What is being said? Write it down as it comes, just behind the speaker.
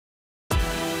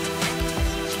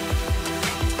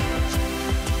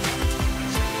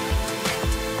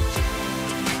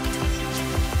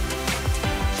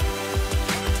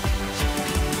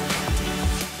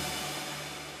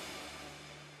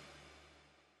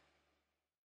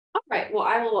right, well,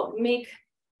 I will make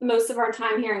most of our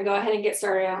time here and go ahead and get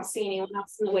started. I don't see anyone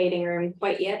else in the waiting room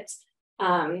quite yet.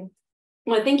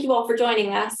 Well, thank you all for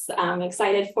joining us. I'm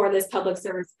excited for this public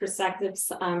service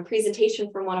perspectives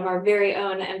presentation from one of our very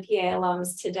own MPA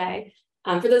alums today.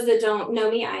 For those that don't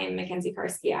know me, I am Mackenzie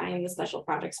Karski. I am the Special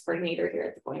Projects Coordinator here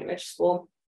at the Voinovich School.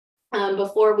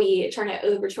 Before we turn it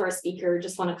over to our speaker,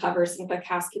 just want to cover some quick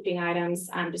housekeeping items.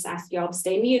 Just ask you all to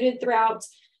stay muted throughout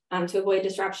to avoid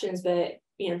disruptions, but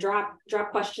drop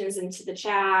questions into the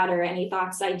chat or any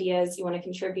thoughts, ideas you want to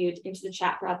contribute into the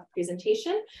chat throughout the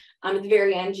presentation. At the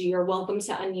very end, you're welcome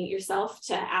to unmute yourself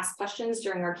to ask questions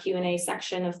during our Q&A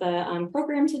section of the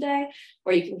program today,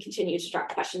 or you can continue to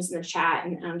drop questions in the chat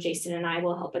and Jason and I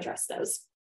will help address those.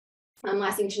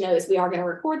 Last thing to know is we are going to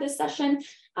record this session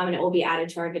and it will be added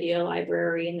to our video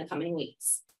library in the coming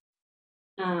weeks.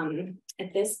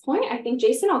 At this point, I think,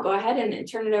 Jason, I'll go ahead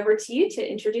and turn it over to you to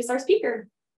introduce our speaker.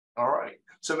 All right.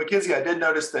 So Mackenzie, I did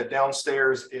notice that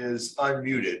downstairs is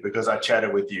unmuted because I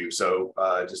chatted with you. So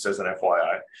just as an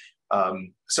FYI.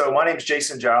 So my name is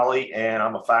Jason Jolly, and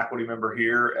I'm a faculty member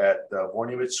here at the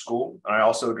Voinovich School. I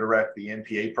also direct the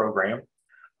NPA program.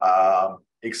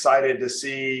 Excited to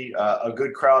see a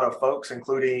good crowd of folks,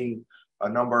 including a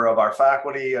number of our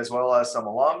faculty as well as some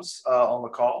alums on the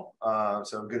call.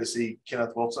 So good to see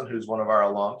Kenneth Wilson, who's one of our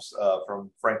alums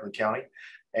from Franklin County,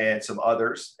 and some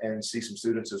others, and see some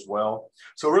students as well.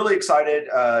 So really excited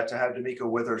to have Damika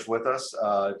Wither with us.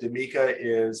 Damika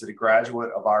is a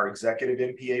graduate of our executive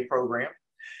MPA program,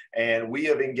 and we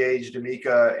have engaged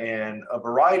Damika in a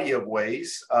variety of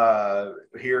ways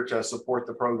here to support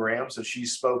the program. So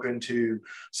she's spoken to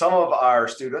some of our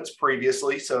students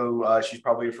previously, so she's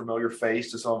probably a familiar face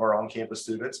to some of our on-campus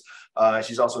students.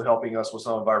 She's also helping us with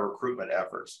some of our recruitment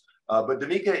efforts. But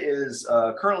Damika is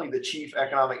currently the Chief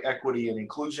Economic Equity and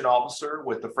Inclusion Officer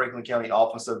with the Franklin County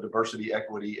Office of Diversity,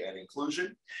 Equity, and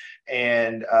Inclusion.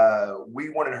 And we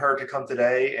wanted her to come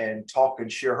today and talk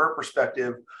and share her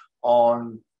perspective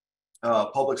on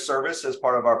public service as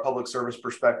part of our Public Service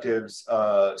Perspectives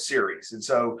series. And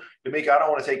so, Damika, I don't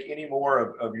want to take any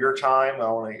more of your time. I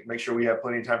want to make sure we have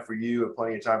plenty of time for you and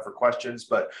plenty of time for questions,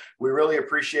 but we really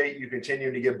appreciate you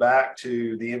continuing to give back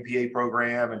to the MPA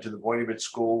program and to the Voinovich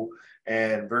School,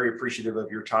 and very appreciative of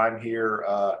your time here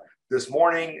this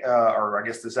morning, or I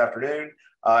guess this afternoon,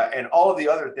 and all of the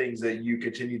other things that you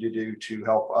continue to do to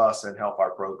help us and help our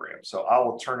program. So I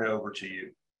will turn it over to you.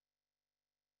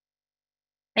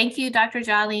 Thank you, Dr.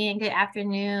 Jolly, and good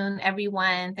afternoon,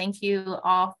 everyone. Thank you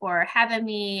all for having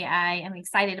me. I am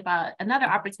excited about another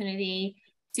opportunity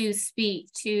to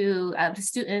speak to the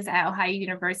students at Ohio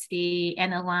University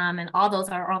and alum, and all those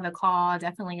that are on the call.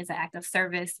 Definitely is an act of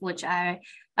service, which I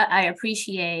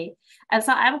appreciate. And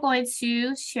so I'm going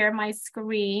to share my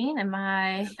screen and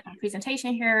my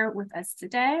presentation here with us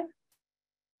today.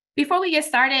 Before we get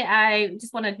started, I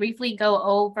just want to briefly go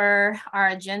over our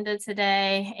agenda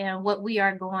today and what we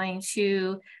are going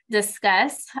to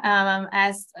discuss.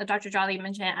 As Dr. Jolly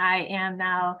mentioned, I am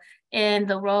now in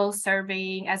the role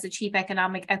serving as the Chief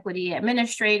Economic Equity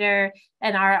Administrator,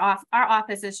 and our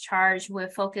office is charged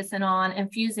with focusing on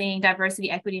infusing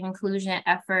diversity, equity, and inclusion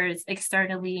efforts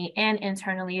externally and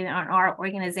internally in our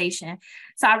organization.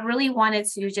 So I really wanted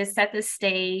to just set the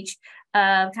stage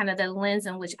of kind of the lens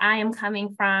in which I am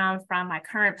coming from my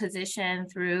current position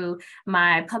through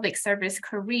my public service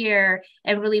career,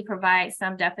 and really provide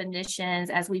some definitions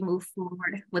as we move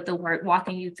forward with the work,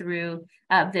 walking you through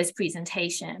this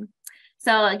presentation.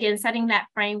 So again, setting that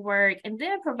framework, and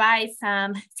then provide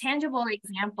some tangible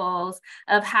examples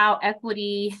of how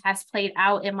equity has played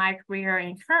out in my career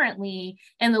and currently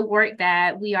in the work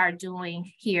that we are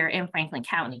doing here in Franklin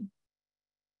County.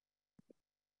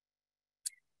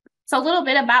 So a little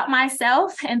bit about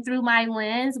myself, and through my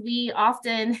lens, we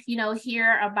often,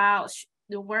 hear about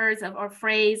the words of or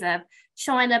phrase of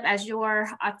showing up as your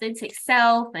authentic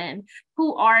self, and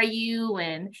who are you,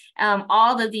 and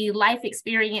all of the life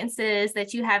experiences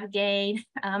that you have gained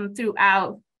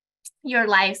throughout your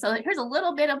life. So here's a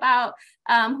little bit about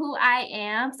who I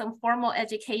am. Some formal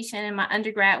education in my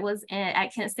undergrad was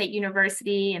at Kent State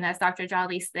University, and as Dr.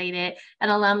 Jolly stated, an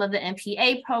alum of the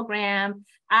MPA program.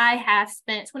 I have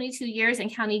spent 22 years in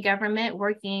county government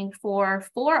working for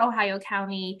 4 Ohio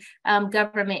County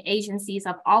government agencies.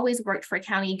 I've always worked for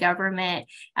county government.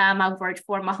 I've worked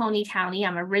for Mahoney County.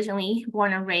 I'm originally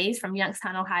born and raised from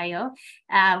Youngstown, Ohio.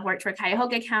 I've worked for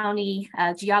Cuyahoga County,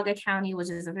 Geauga County, which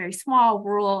is a very small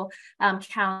rural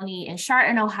county in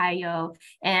Chardon, Ohio.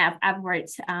 And I've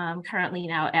worked currently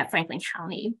now at Franklin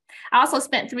County. I also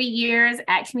spent 3 years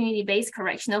at community-based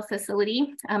correctional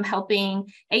facility,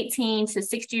 helping 18 to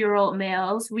 60-year-old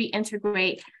males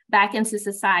reintegrate back into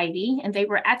society, and they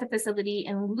were at the facility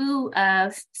in lieu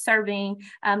of serving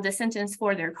the sentence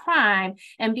for their crime,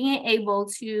 and being able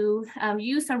to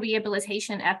use some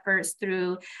rehabilitation efforts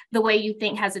through the way you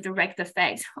think has a direct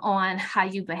effect on how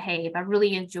you behave. I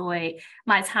really enjoyed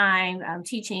my time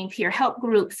teaching peer help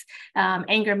groups,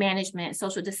 anger management,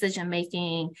 social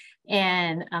decision-making,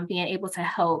 and being able to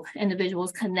help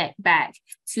individuals connect back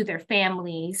to their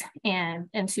families and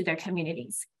to their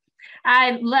communities.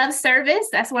 I love service.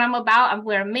 That's what I'm about. I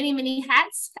wear many, many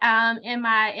hats in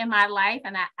my life,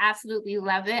 and I absolutely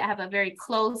love it. I have a very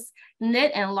close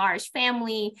knit and large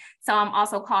family. So I'm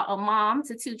also called a mom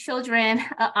to 2 children,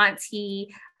 an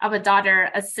auntie of a daughter,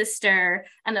 a sister,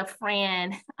 and a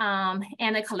friend,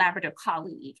 and a collaborative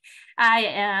colleague. I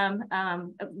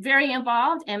am very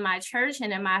involved in my church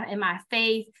and in my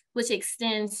faith, which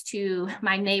extends to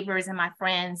my neighbors and my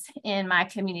friends in my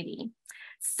community.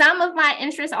 Some of my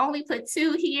interests, I only put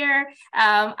 2 here.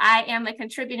 I am a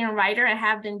contributing writer and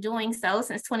have been doing so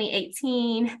since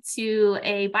 2018 to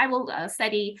a Bible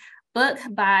study book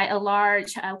by a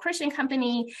large Christian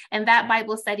company, and that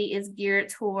Bible study is geared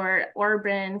toward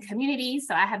urban communities.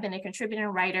 So I have been a contributing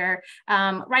writer,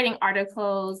 writing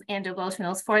articles and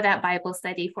devotionals for that Bible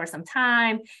study for some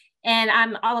time. And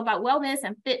I'm all about wellness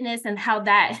and fitness and how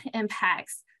that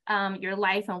impacts your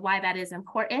life and why that is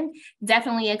important.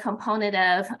 Definitely a component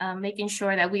of making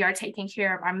sure that we are taking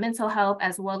care of our mental health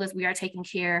as well as we are taking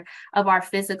care of our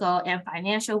physical and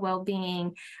financial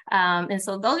well-being. And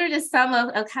so those are just some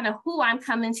of kind of who I'm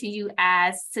coming to you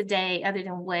as today, other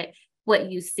than what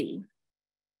you see.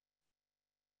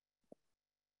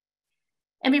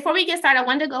 And before we get started, I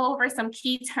wanted to go over some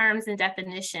key terms and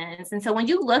definitions. And so when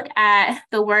you look at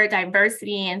the word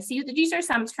diversity and see, these are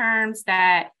some terms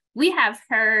that we have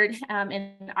heard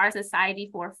in our society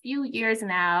for a few years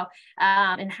now,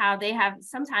 and how they have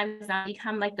sometimes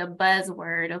become like the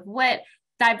buzzword of what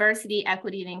diversity,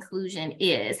 equity, and inclusion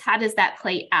is. How does that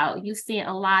play out? You see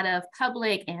a lot of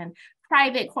public and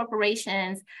private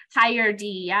corporations hire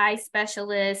DEI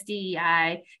specialists,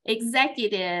 DEI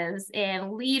executives,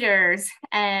 and leaders,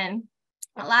 and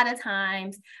a lot of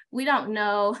times we don't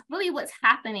know really what's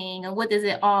happening and what does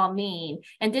it all mean,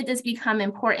 and did this become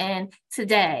important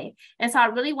today? And so I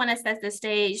really want to set the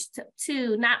stage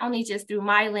to not only just through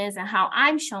my lens and how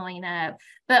I'm showing up,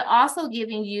 but also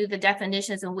giving you the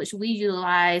definitions in which we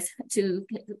utilize to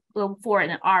go forward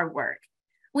in our work.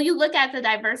 When you look at the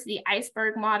diversity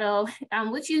iceberg model,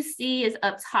 what you see is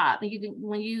up top.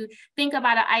 When you think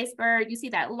about an iceberg, you see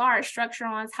that large structure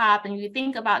on top, and you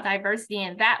think about diversity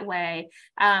in that way,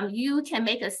 you can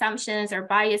make assumptions or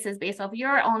biases based off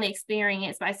your own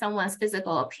experience by someone's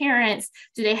physical appearance.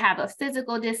 Do they have a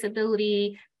physical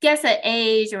disability? Guess an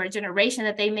age or a generation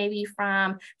that they may be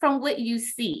from what you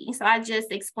see. So I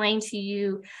just explained to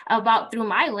you about, through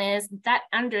my lens, that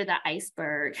under the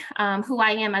iceberg, who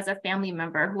I am as a family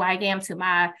member, who I am to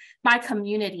my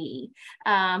community,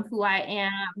 who I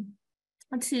am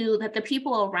to the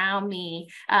people around me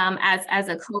as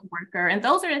a coworker. And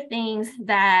those are the things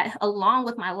that, along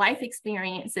with my life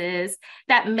experiences,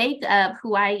 that make up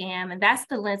who I am. And that's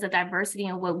the lens of diversity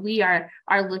and what we are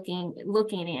looking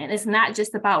in. It's not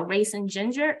just about race and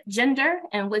gender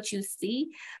and what you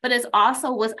see, but it's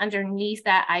also what's underneath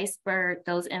that iceberg,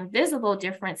 those invisible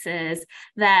differences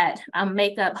that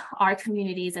make up our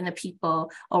communities and the people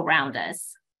around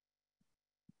us.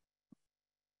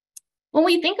 When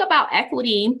we think about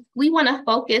equity, we want to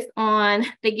focus on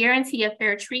the guarantee of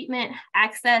fair treatment,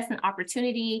 access and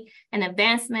opportunity and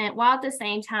advancement, while at the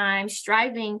same time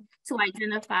striving to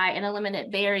identify and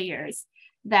eliminate barriers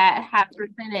that have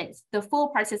prevented the full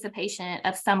participation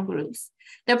of some groups.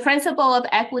 The principle of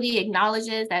equity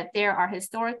acknowledges that there are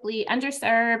historically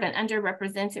underserved and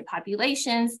underrepresented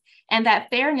populations, and that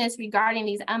fairness regarding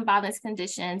these unbalanced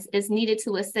conditions is needed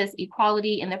to assist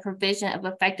equality in the provision of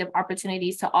effective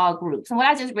opportunities to all groups. And what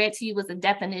I just read to you was the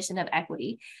definition of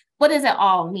equity. What does it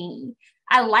all mean?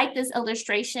 I like this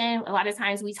illustration. A lot of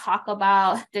times we talk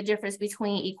about the difference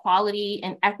between equality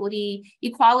and equity.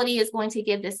 Equality is going to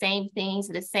give the same things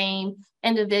to the same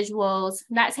individuals,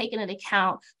 not taking into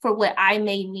account for what I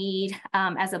may need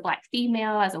as a Black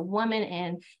female, as a woman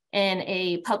in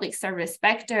a public service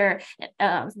sector.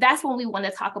 That's when we want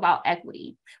to talk about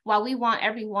equity. While we want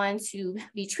everyone to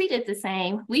be treated the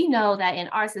same, we know that in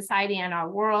our society and our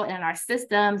world and our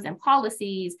systems and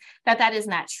policies, that is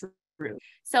not true.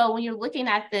 So when you're looking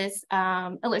at this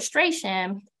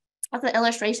illustration, as an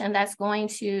illustration that's going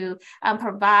to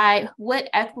provide what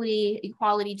equity,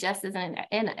 equality, justice,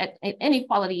 and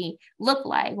inequality look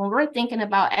like. When we're thinking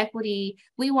about equity,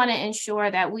 we want to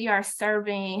ensure that we are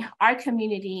serving our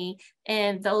community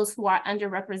and those who are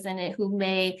underrepresented, who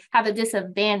may have a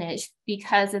disadvantage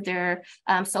because of their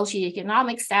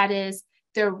socioeconomic status,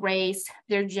 their race,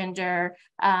 their gender,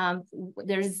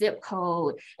 their zip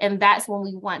code. And that's when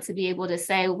we want to be able to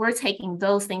say, we're taking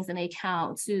those things into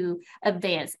account to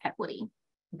advance equity.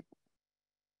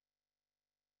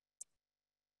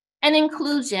 And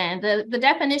inclusion, the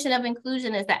definition of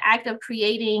inclusion is the act of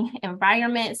creating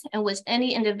environments in which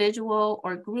any individual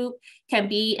or group can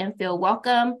be and feel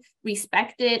welcome,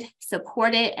 respected,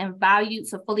 supported, and valued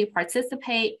to fully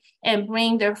participate and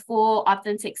bring their full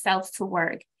authentic selves to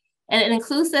work. And an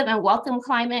inclusive and welcome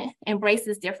climate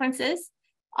embraces differences,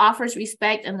 offers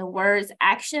respect in the words,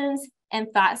 actions, and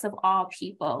thoughts of all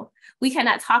people. We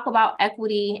cannot talk about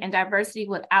equity and diversity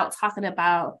without talking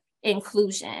about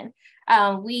inclusion.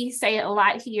 We say it a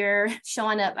lot here,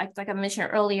 showing up, like I mentioned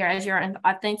earlier, as your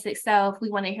authentic self. We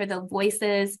want to hear the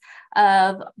voices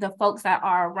of the folks that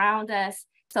are around us.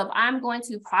 So if I'm going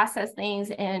to process things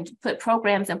and put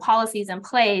programs and policies in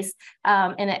place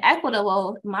in an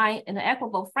equitable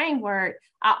framework,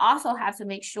 I also have to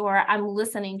make sure I'm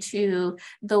listening to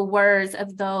the words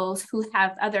of those who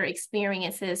have other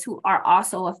experiences, who are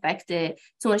also affected,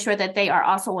 to ensure that they are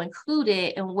also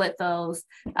included in what those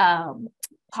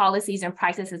policies and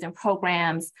practices and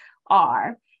programs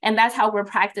are. And that's how we're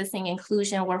practicing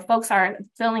inclusion, where folks are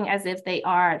feeling as if they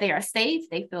are safe,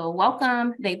 they feel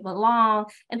welcome, they belong,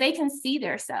 and they can see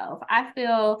themselves. I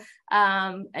feel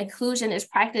inclusion is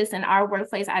practiced in our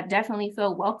workplace. I definitely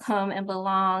feel welcome and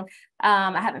belong.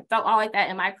 I haven't felt all like that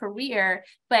in my career,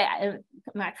 but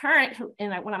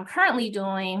in what I'm currently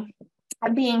doing,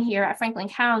 being here at Franklin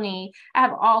County, I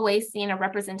have always seen a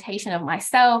representation of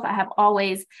myself. I have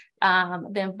always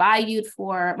been valued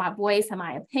for my voice and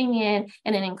my opinion,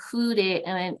 and then included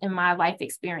in my life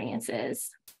experiences.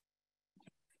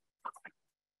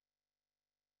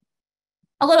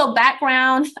 A little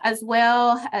background as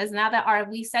well, as now that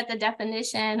we set the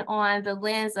definition on the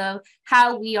lens of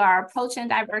how we are approaching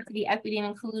diversity, equity, and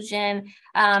inclusion,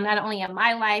 not only in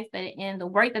my life, but in the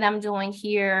work that I'm doing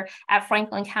here at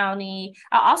Franklin County.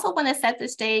 I also want to set the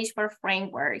stage for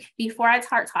framework before I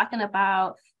start talking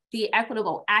about the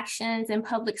equitable actions in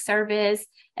public service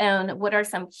and what are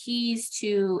some keys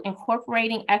to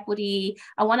incorporating equity.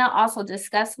 I want to also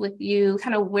discuss with you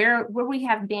kind of where we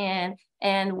have been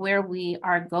and where we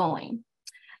are going.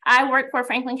 I work for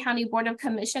Franklin County Board of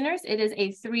Commissioners. It is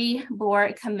a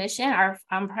 3-board commission. Our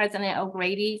President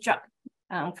O'Grady,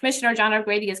 Commissioner John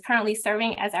O'Grady, is currently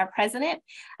serving as our president.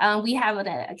 We have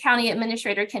a county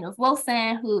administrator, Kenneth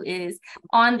Wilson, who is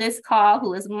on this call,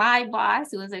 who is my boss,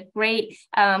 who is a great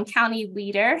county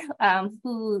leader,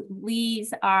 who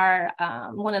leads our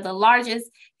one of the largest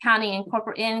county and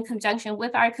corporate in conjunction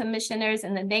with our commissioners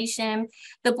in the nation.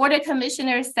 The Board of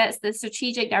Commissioners sets the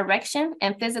strategic direction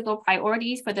and physical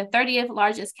priorities for the 30th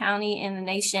largest county in the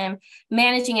nation,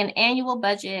 managing an annual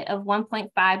budget of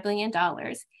 $1.5 billion.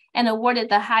 And awarded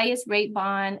the highest rate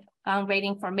bond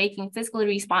rating for making fiscally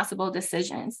responsible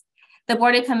decisions. The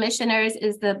Board of Commissioners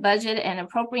is the budget and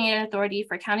appropriating authority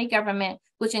for county government,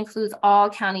 which includes all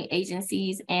county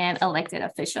agencies and elected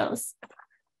officials.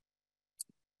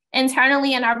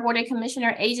 Internally in our Board of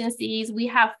Commissioner agencies, we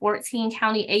have 14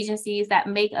 county agencies that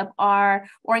make up our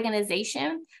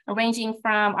organization, ranging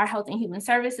from our health and human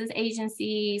services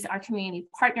agencies, our community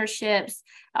partnerships,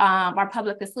 our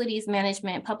public facilities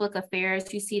management, public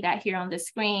affairs. You see that here on the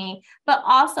screen, but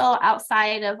also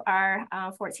outside of our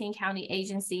 14 county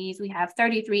agencies, we have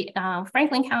 33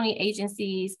 Franklin County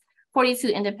agencies, 42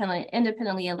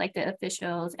 independently elected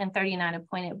officials, and 39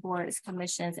 appointed boards,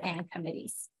 commissions, and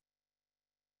committees.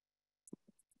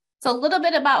 So a little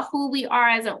bit about who we are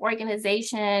as an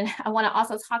organization. I want to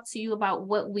also talk to you about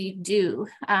what we do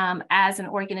as an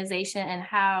organization and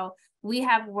how we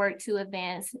have worked to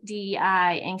advance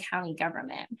DEI in county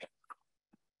government.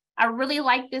 I really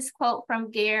like this quote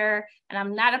from Gare, and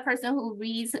I'm not a person who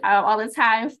reads all the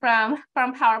time from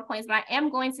PowerPoints, but I am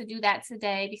going to do that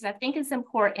today because I think it's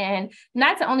important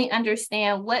not to only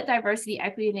understand what diversity,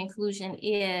 equity, and inclusion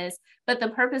is, but the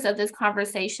purpose of this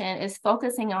conversation is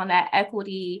focusing on that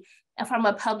equity from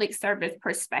a public service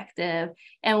perspective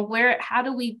and how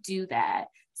do we do that?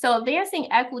 So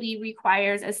advancing equity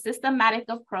requires a systematic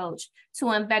approach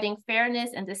to embedding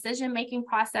fairness in decision-making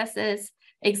processes.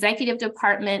 Executive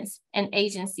departments and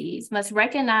agencies must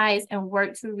recognize and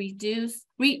work to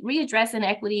readdress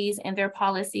inequities in their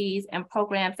policies and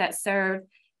programs that serve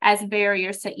as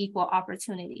barriers to equal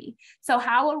opportunity. So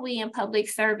how are we in public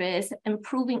service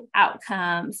improving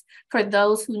outcomes for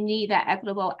those who need that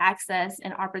equitable access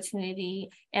and opportunity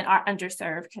in our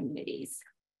underserved communities?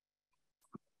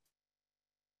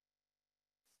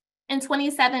 In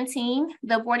 2017,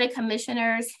 the Board of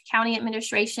Commissioners, County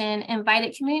Administration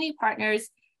invited community partners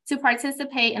to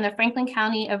participate in the Franklin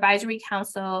County Advisory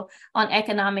Council on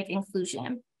Economic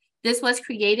Inclusion. This was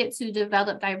created to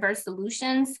develop diverse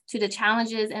solutions to the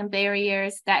challenges and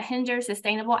barriers that hinder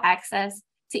sustainable access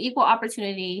to equal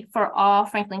opportunity for all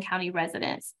Franklin County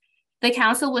residents. The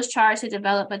council was charged to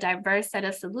develop a diverse set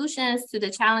of solutions to the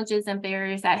challenges and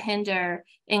barriers that hinder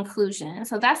inclusion.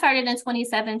 So that started in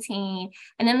 2017.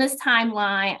 And in this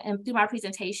timeline and through my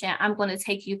presentation, I'm going to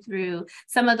take you through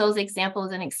some of those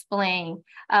examples and explain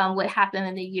what happened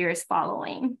in the years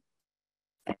following.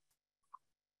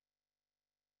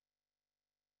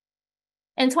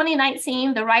 In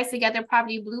 2019, the Rise Together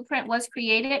Poverty Blueprint was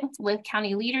created with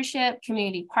county leadership,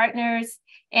 community partners,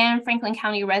 and Franklin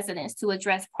County residents to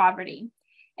address poverty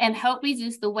and help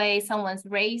reduce the way someone's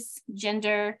race,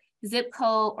 gender, zip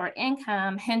code, or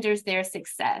income hinders their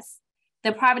success.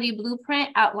 The Poverty Blueprint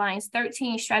outlines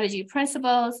 13 strategy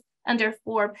principles under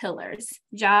 4 pillars: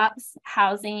 jobs,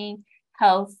 housing,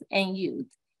 health, and youth.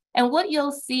 And what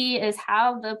you'll see is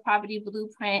how the Poverty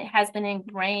Blueprint has been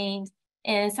ingrained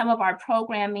in some of our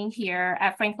programming here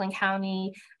at Franklin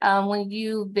County. When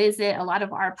you visit a lot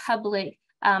of our public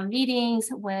meetings,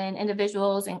 when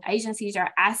individuals and agencies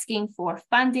are asking for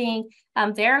funding,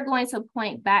 they're going to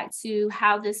point back to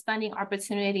how this funding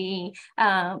opportunity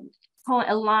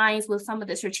aligns with some of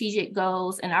the strategic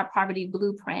goals in our Poverty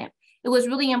Blueprint. It was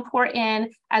really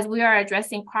important as we are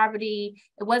addressing poverty.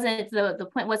 It wasn't the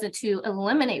point wasn't to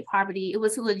eliminate poverty. It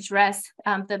was to address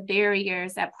the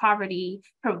barriers that poverty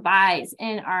provides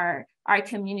in our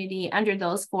community under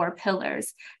those 4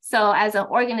 pillars. So as an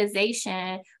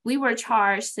organization, we were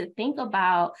charged to think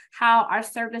about how our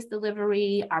service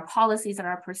delivery, our policies, and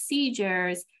our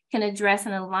procedures can address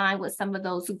and align with some of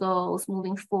those goals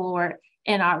moving forward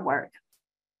in our work.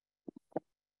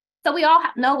 So we all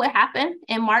know what happened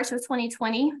in March of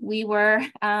 2020. We were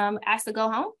asked to go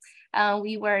home.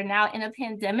 We were now in a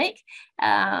pandemic,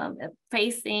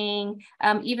 facing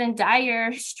even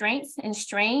dire strains and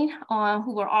strain on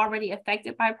who were already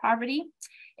affected by poverty.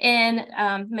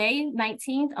 On May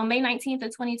 19th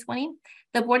of 2020,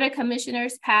 the Board of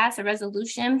Commissioners passed a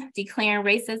resolution declaring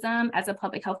racism as a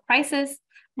public health crisis,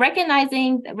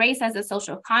 recognizing race as a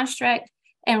social construct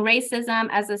and racism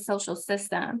as a social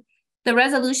system. The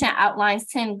resolution outlines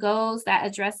 10 goals that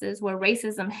addresses where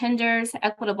racism hinders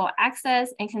equitable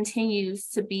access and continues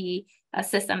to be a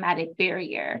systematic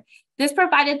barrier. This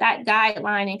provided that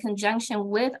guideline in conjunction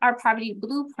with our Poverty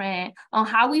Blueprint on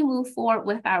how we move forward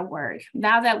with our work.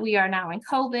 Now that we are now in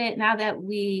COVID, now that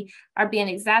we are being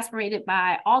exasperated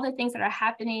by all the things that are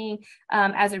happening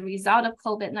as a result of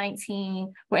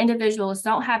COVID-19, where individuals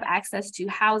don't have access to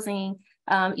housing,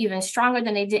 even stronger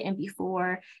than they didn't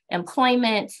before,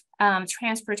 employment,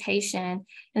 transportation.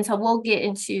 And so we'll get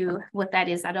into what that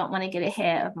is. I don't want to get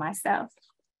ahead of myself.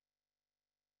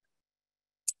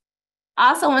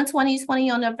 Also in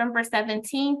 2020, on November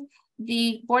 17th,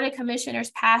 the Board of Commissioners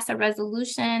passed a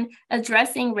resolution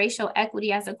addressing racial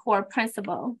equity as a core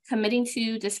principle, committing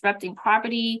to disrupting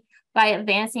poverty by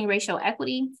advancing racial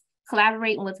equity,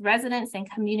 collaborating with residents and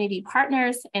community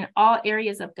partners in all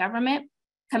areas of government,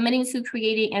 committing to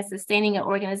creating and sustaining an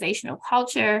organizational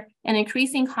culture, and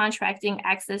increasing contracting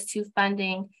access to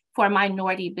funding for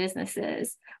minority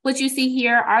businesses. What you see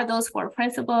here are those 4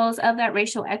 principles of that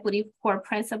racial equity core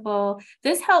principle.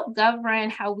 This helped govern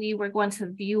how we were going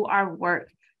to view our work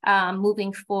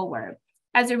moving forward.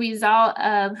 As a result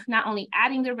of not only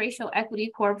adding the racial equity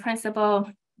core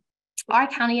principle, our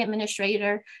county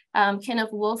administrator,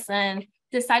 Kenneth Wilson,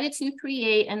 decided to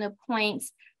create and appoint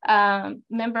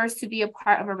members to be a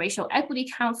part of a racial equity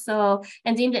council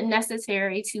and deemed it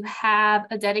necessary to have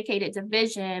a dedicated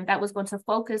division that was going to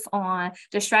focus on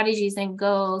the strategies and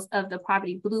goals of the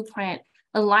Poverty Blueprint,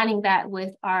 aligning that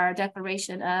with our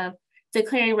declaration of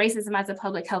declaring racism as a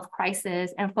public health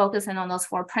crisis and focusing on those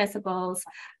 4 principles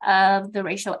of the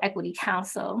Racial Equity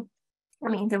Council.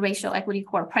 The racial equity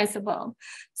core principle.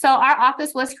 So our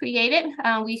office was created.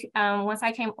 Once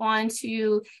I came on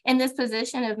in this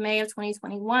position of May of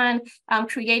 2021,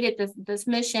 created this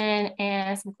mission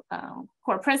and some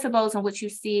core principles in which you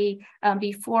see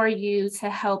before you to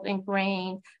help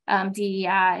ingrain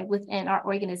DEI within our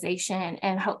organization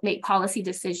and help make policy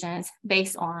decisions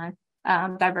based on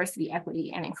diversity,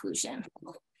 equity, and inclusion.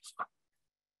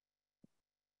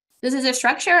 This is a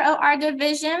structure of our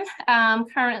division,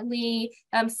 currently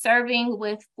serving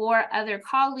with 4 other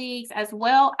colleagues, as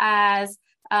well as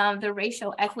the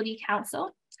Racial Equity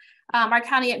Council. Our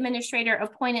county administrator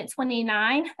appointed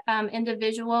 29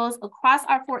 individuals across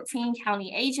our 14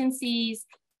 county agencies.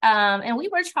 And we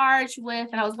were charged with,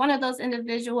 and I was one of those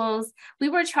individuals, we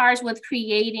were charged with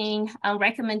creating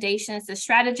recommendations to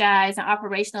strategize and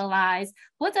operationalize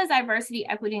what does diversity,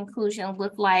 equity, inclusion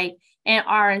look like in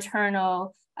our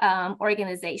internal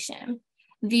organization.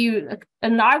 The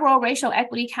inaugural Racial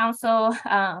Equity Council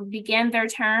began their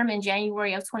term in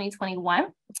January of 2021.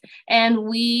 And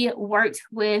we worked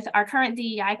with our current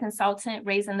DEI consultant,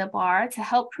 Raising the Bar, to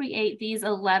help create these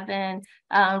 11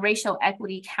 Racial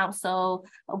Equity Council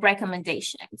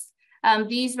recommendations.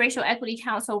 These Racial Equity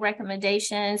Council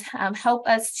recommendations help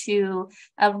us to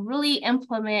really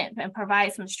implement and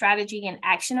provide some strategy and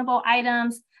actionable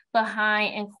items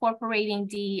behind incorporating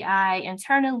DEI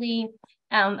internally,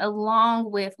 along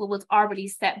with what was already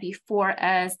set before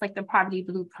us, like the poverty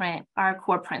blueprint, our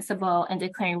core principle, and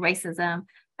declaring racism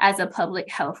as a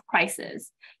public health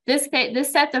crisis. This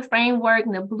set the framework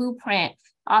and the blueprint,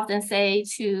 often say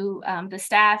to the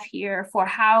staff here, for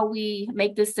how we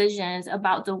make decisions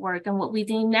about the work and what we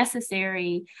deem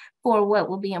necessary for what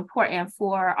will be important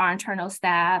for our internal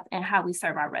staff and how we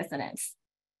serve our residents.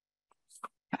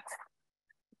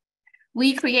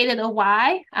 We created a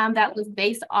why that was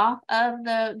based off of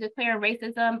the declaring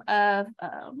racism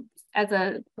as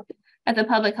a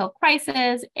public health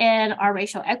crisis and our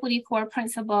racial equity core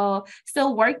principle,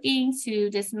 still working to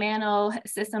dismantle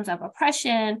systems of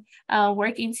oppression,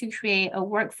 working to create a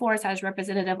workforce as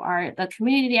representative of the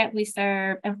community that we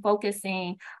serve, and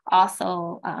focusing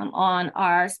also on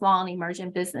our small and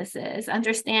emerging businesses,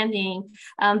 understanding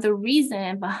the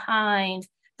reason behind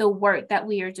the work that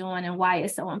we are doing and why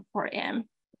it's so important.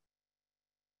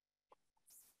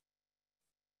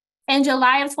 In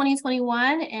July of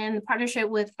 2021, in partnership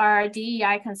with our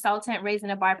DEI consultant, Raising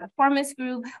the Bar Performance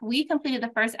Group, we completed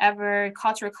the first ever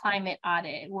culture climate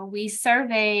audit, where we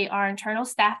survey our internal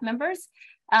staff members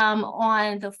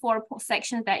on the 4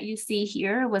 sections that you see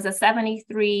here. It was a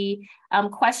 73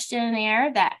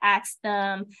 questionnaire that asked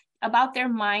them about their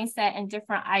mindset and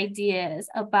different ideas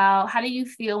about how do you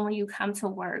feel when you come to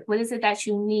work? What is it that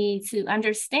you need to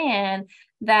understand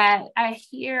that I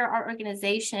hear our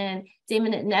organization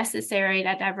deeming it necessary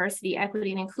that diversity, equity,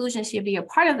 and inclusion should be a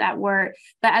part of that work.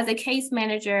 But as a case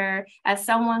manager, as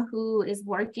someone who is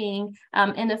working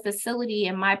in a facility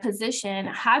in my position,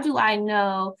 how do I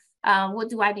know what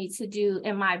do I need to do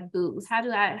in my booth? How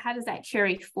does that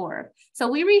carry forward? So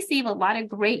we receive a lot of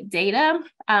great data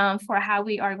for how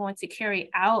we are going to carry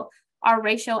out our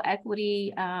racial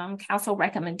equity council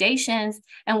recommendations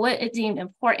and what it deemed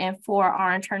important for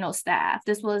our internal staff.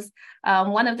 This was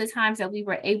one of the times that we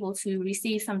were able to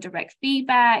receive some direct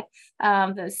feedback.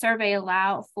 The survey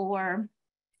allowed for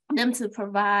them to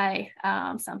provide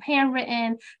some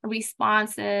handwritten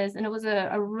responses. And it was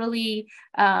a really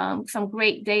some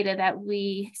great data that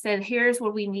we said, here's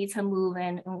where we need to move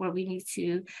in and where we need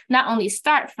to not only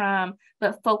start from,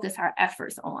 but focus our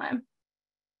efforts on.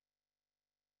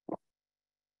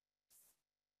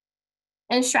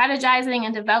 In strategizing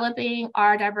and developing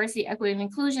our diversity, equity, and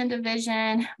inclusion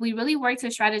division, we really work to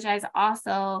strategize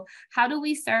also, how do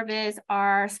we service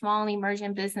our small and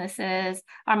emerging businesses,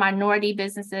 our minority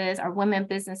businesses, our women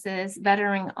businesses,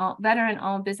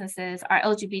 veteran-owned businesses, our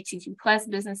LGBTQ+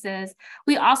 businesses.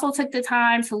 We also took the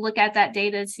time to look at that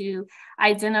data to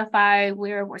identify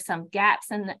where were some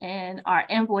gaps in our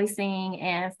invoicing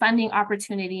and funding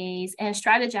opportunities, and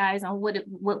strategize on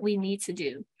what we need to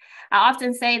do. I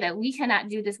often say that we cannot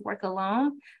do this work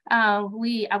alone. I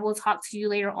will talk to you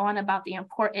later on about the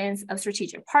importance of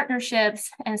strategic partnerships.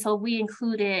 And so we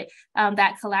included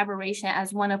that collaboration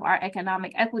as one of our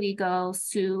economic equity goals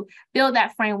to build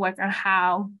that framework on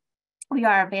how we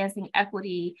are advancing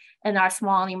equity in our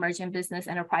small and emerging business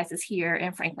enterprises here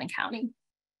in Franklin County.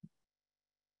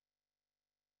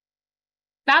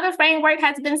 Now the framework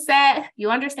has been set. You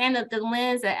understand that the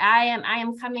lens that I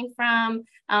am coming from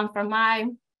my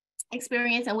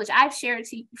experience, in which I've shared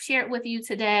with you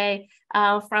today,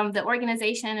 from the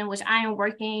organization in which I am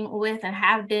working with and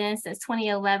have been since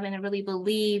 2011, and really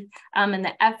believe in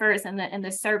the efforts and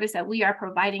the service that we are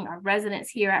providing our residents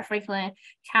here at Franklin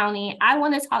County. I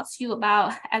want to talk to you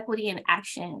about equity in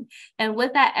action and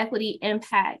what that equity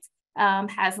impact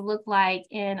has looked like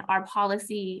in our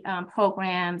policy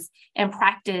programs and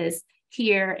practice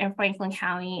here in Franklin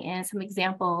County, and some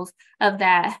examples of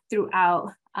that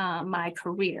throughout my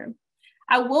career.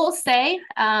 I will say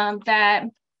that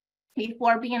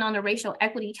before being on the Racial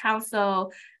Equity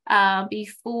Council,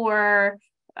 before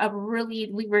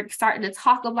we were starting to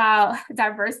talk about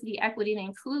diversity, equity, and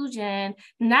inclusion,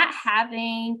 not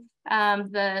having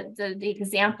the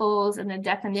examples and the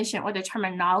definition or the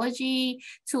terminology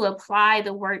to apply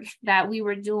the work that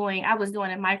I was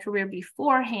doing in my career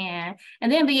beforehand,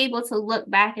 and then be able to look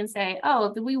back and say,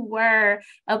 oh, we were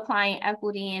applying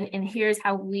equity, and here's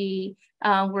how we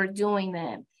were doing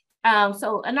that.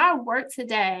 So in our work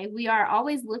today, we are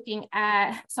always looking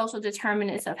at social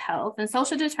determinants of health, and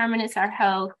social determinants of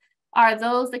health are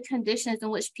the conditions in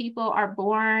which people are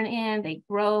born in, they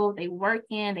grow, they work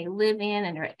in, they live in,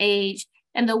 and their age,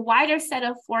 and the wider set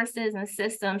of forces and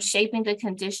systems shaping the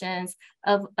conditions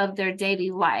of their daily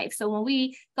life. So when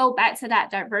we go back to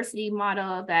that diversity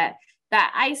model, that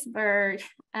iceberg,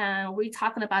 we're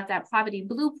talking about that poverty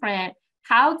blueprint.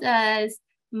 How does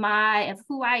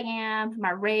who I am,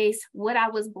 my race, what I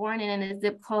was born in a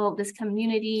zip code, this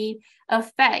community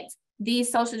affect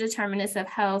these social determinants of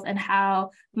health, and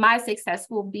how my success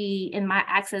will be in my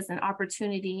access and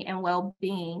opportunity and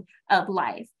well-being of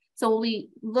life? So when we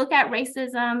look at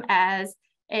racism as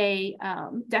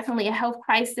definitely a health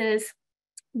crisis,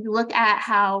 we look at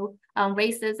how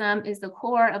racism is the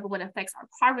core of what affects our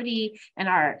poverty and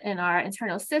our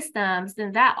internal systems,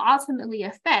 then that ultimately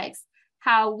affects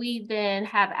how we then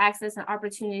have access and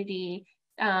opportunity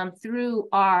through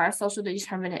our social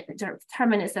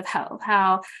determinants of health,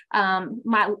 how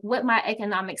what my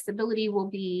economic stability will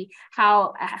be,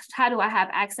 how do I have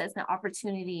access and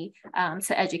opportunity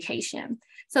to education.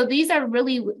 So these are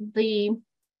really the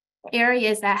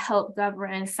areas that help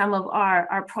govern some of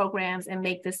our programs and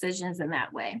make decisions in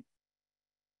that way.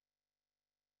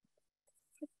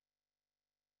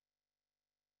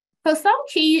 So some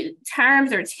key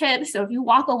terms or tips, so if you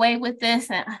walk away with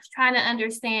this and trying to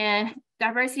understand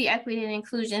diversity, equity, and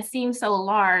inclusion seems so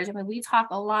large. I mean, we talk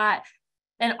a lot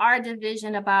in our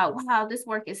division about, wow, this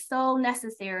work is so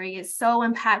necessary, it's so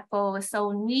impactful, it's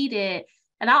so needed.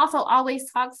 And I also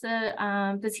always talk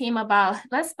to the team about,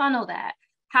 let's funnel that.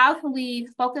 How can we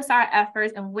focus our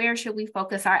efforts, and where should we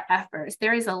focus our efforts?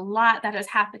 There is a lot that is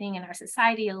happening in our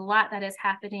society, a lot that is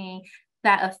happening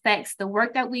that affects the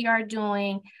work that we are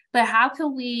doing, but how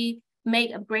can we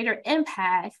make a greater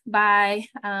impact by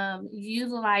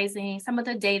utilizing some of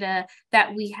the data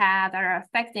that we have that are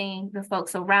affecting the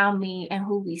folks around me and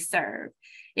who we serve?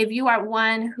 If you are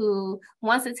one who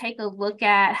wants to take a look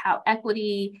at how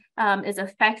equity is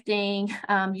affecting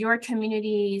your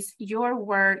communities, your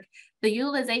work, the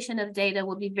utilization of data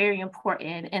will be very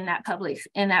important in that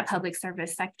public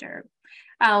service sector.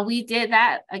 We did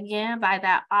that again by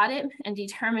that audit and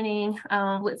determining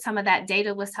what some of that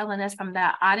data was telling us from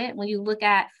that audit. When you look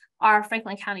at our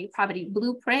Franklin County Poverty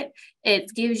Blueprint,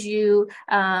 it gives you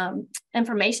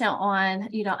information on,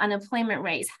 unemployment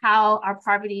rates, how our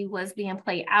poverty was being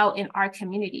played out in our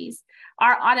communities.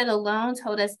 Our audit alone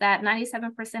told us that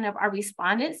 97% of our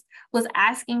respondents was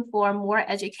asking for more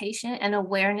education and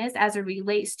awareness as it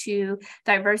relates to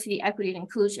diversity, equity, and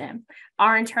inclusion.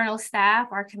 Our internal staff,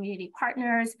 our community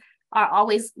partners, are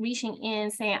always reaching in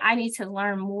saying, I need to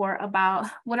learn more about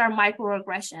what are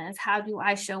microaggressions, how do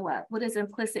I show up, what is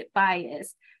implicit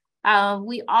bias.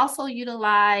 We also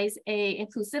utilize a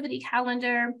inclusivity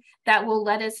calendar that will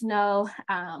let us know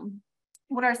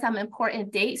what are some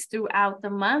important dates throughout the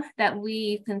month that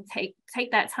we can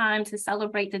take that time to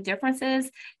celebrate the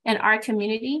differences in our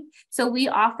community. So we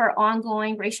offer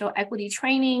ongoing racial equity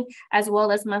training, as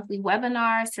well as monthly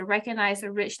webinars to recognize the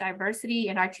rich diversity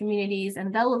in our communities.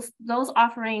 And those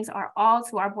offerings are all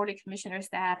to our Board of Commissioner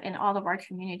staff and all of our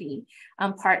community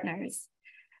partners.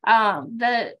 Back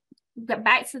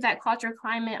to that culture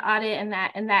climate audit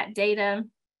and that data,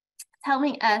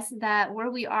 telling us that where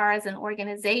we are as an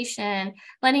organization,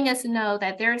 letting us know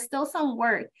that there is still some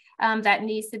work that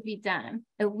needs to be done.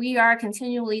 We are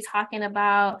continually talking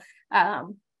about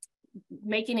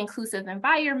making inclusive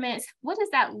environments. What does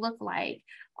that look like?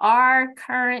 Our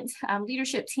current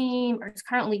leadership team is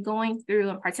currently going through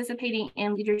and participating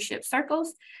in leadership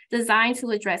circles designed to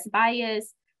address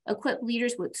bias, equip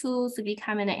leaders with tools to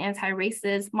become an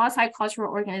anti-racist, multicultural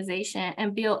organization,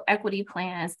 and build equity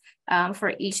plans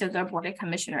for each of the Board of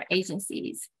Commissioner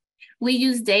agencies. We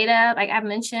use data, like I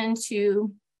mentioned,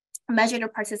 to measure the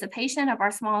participation of our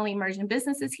small and emerging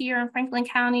businesses here in Franklin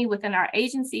County within our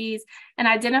agencies, and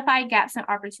identify gaps and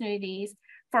opportunities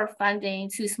for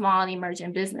funding to small and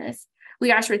emerging business.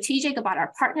 We are strategic about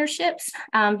our partnerships,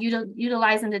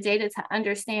 utilizing the data to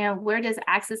understand where does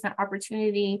access and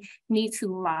opportunity need to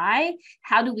lie?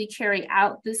 How do we carry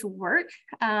out this work?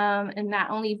 And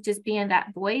not only just being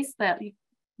that voice, but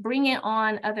bringing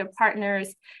on other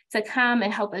partners to come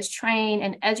and help us train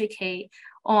and educate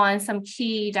on some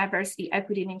key diversity,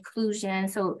 equity, and inclusion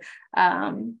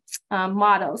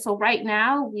models. So right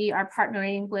now we are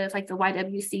partnering with like the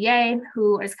YWCA,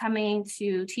 who is coming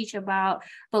to teach about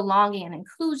belonging and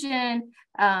inclusion.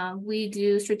 We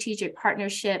do strategic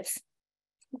partnerships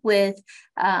with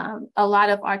a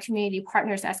lot of our community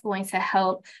partners that's going to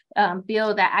help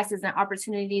build that access and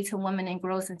opportunity to women and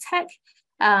girls in tech.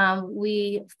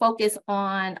 We focus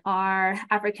on our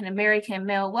African-American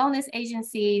male wellness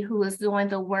agency, who is doing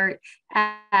the work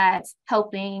at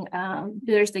helping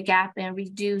bridge the gap and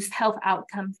reduce health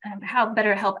outcomes,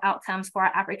 better health outcomes for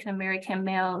our African-American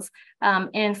males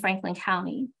in Franklin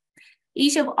County.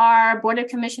 Each of our Board of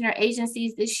Commissioner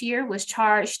agencies this year was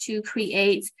charged to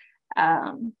create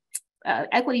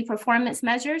equity performance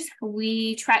measures.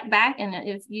 We track back, and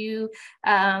if you,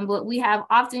 what we have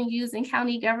often used in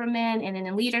county government and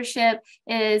in leadership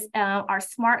is our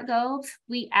SMART goals.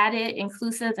 We added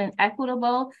inclusive and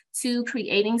equitable to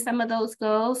creating some of those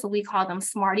goals. So we call them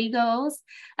SMARTY goals.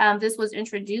 This was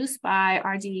introduced by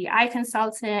our DEI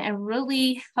consultant and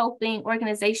really helping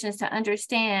organizations to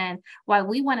understand why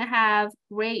we want to have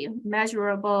great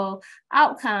measurable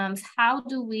outcomes. How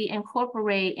do we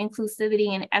incorporate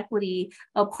inclusivity and equity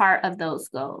a part of those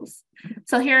goals?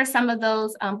 So here are some of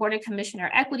those Board of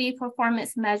Commissioner equity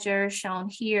performance measures shown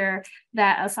here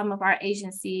that some of our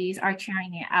agencies are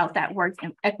carrying out that work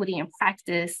in equity and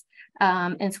practice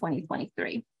in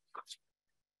 2023.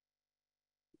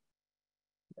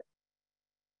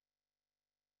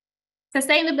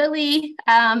 Sustainability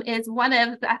is one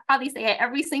of, I probably say it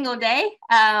every single day,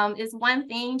 is one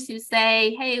thing to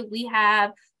say, hey, we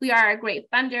are a great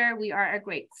funder, we are a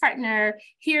great partner,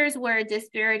 here's where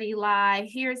disparity lies,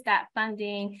 here's that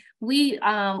funding. We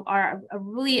are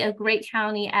really a great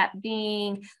county at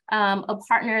being a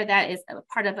partner that is a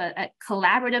part of a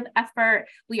collaborative effort.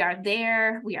 We are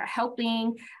there, we are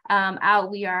helping out,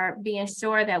 we are being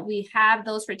sure that we have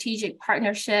those strategic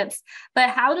partnerships.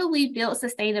 But how do we build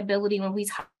sustainability when we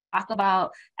talk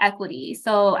about equity?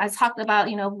 So I talked about,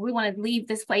 we want to leave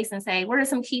this place and say, what are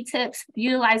some key tips?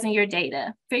 Utilizing your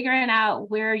data, figuring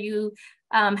out where you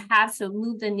have to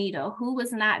move the needle, who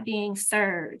was not being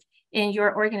served in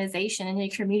your organization, in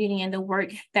your community, and the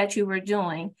work that you were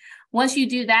doing. Once you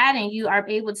do that and you are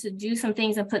able to do some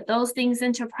things and put those things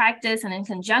into practice and in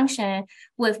conjunction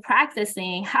with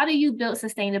practicing, how do you build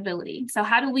sustainability? So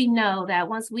how do we know that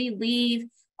once we leave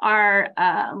our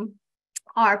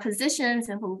positions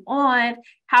and move on,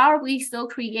 how are we still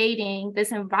creating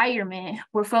this environment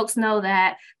where folks know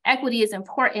that equity is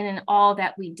important in all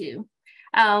that we do?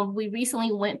 We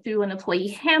recently went through an employee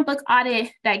handbook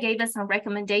audit that gave us some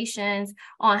recommendations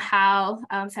on how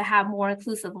to have more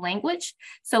inclusive language.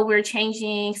 So we're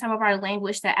changing some of our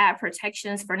language to add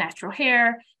protections for natural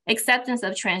hair, acceptance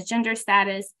of transgender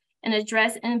status, and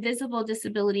address invisible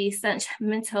disabilities such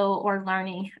mental or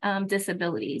learning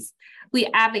disabilities. We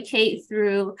advocate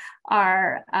through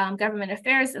our government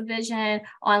affairs division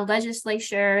on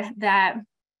legislature that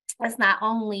is not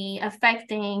only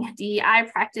affecting DEI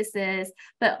practices,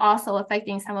 but also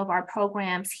affecting some of our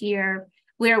programs here.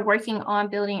 We're working on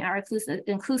building our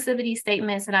inclusivity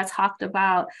statements, and I talked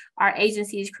about our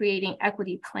agencies creating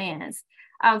equity plans.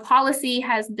 Policy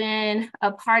has been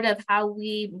a part of how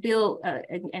we build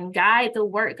and guide the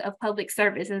work of public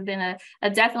service. It's been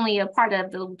definitely a part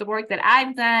of the work that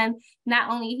I've done,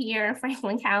 not only here in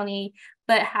Franklin County,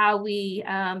 but how we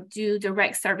do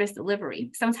direct service delivery.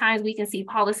 Sometimes we can see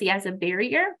policy as a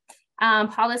barrier.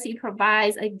 Policy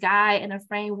provides a guide and a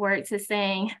framework to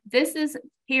saying, this is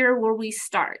here where we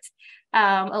start.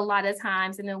 A lot of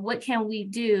times, and then what can we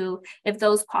do if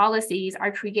those policies are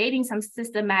creating some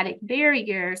systematic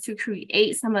barriers to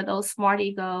create some of those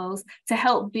SMARTY goals to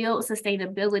help build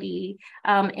sustainability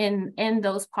in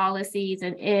those policies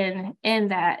and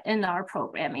in our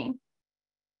programming.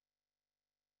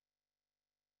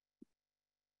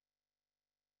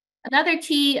 Another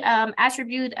key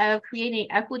attribute of creating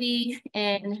equity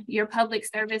in your public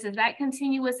service is that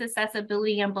continuous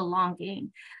accessibility and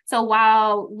belonging. So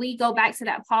while we go back to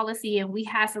that policy and we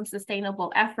have some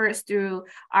sustainable efforts through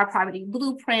our poverty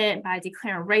blueprint by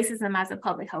declaring racism as a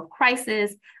public health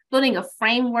crisis, building a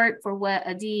framework for what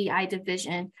a DEI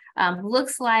division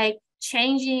looks like,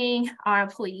 changing our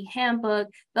employee handbook,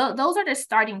 those are the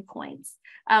starting points.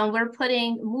 We're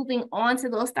moving on to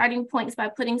those starting points by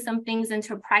putting some things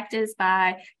into practice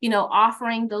by,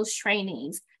 offering those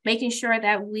trainings, making sure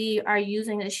that we are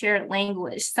using the shared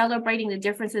language, celebrating the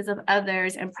differences of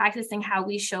others and practicing how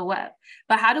we show up.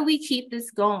 But how do we keep this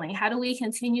going? How do we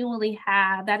continually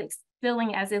have that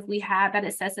feeling as if we have that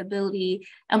accessibility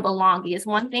and belonging. It's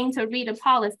one thing to read a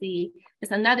policy,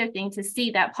 it's another thing to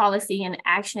see that policy in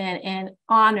action and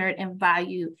honored and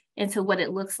valued into what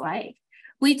it looks like.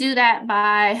 We do that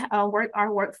by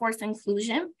our workforce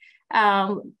inclusion.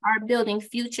 Our Building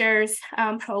Futures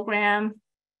program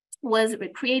was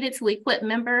created to equip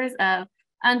members of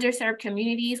underserved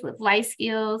communities with life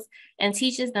skills and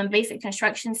teaches them basic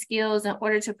construction skills in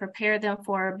order to prepare them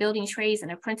for building trades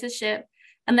and apprenticeship.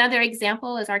 Another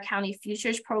example is our County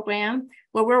Futures program,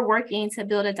 where we're working to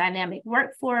build a dynamic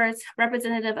workforce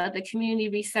representative of the community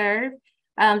we serve.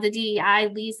 The DEI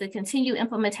leads the continued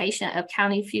implementation of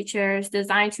County Futures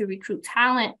designed to recruit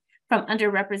talent from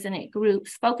underrepresented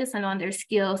groups, focusing on their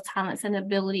skills, talents, and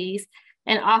abilities,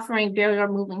 and offering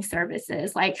barrier-removing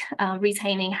services like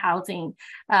retaining housing,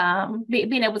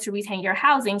 being able to retain your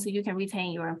housing so you can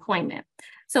retain your employment.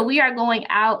 So we are going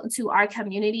out to our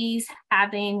communities,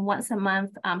 having once a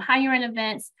month hiring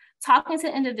events, talking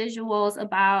to individuals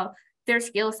about their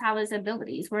skills, talents,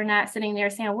 abilities. We're not sitting there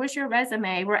saying, where's your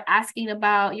resume? We're asking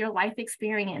about your life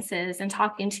experiences and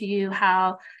talking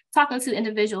to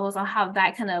individuals on how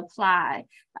that can apply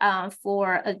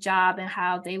for a job and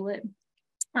how they would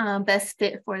best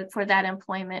fit for that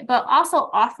employment, but also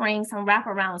offering some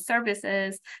wraparound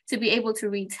services to be able to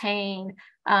retain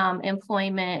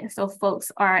employment so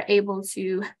folks are able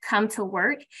to come to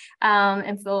work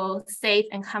and feel safe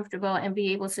and comfortable and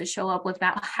be able to show up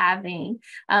without having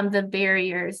the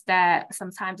barriers that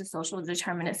sometimes the social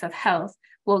determinants of health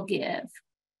will give.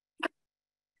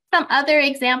 Some other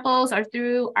examples are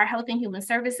through our Health and Human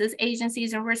Services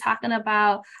agencies, and we're talking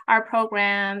about our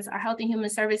programs. Our Health and Human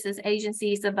Services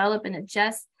agencies develop and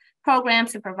adjust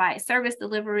programs to provide service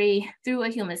delivery through a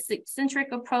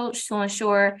human-centric approach to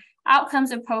ensure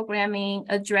outcomes of programming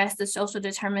address the social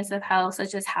determinants of health,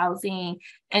 such as housing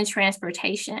and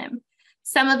transportation.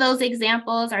 Some of those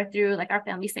examples are through like our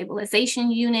Family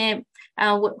Stabilization Unit,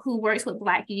 who works with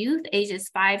Black youth ages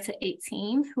 5 to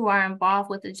 18 who are involved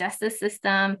with the justice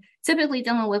system, typically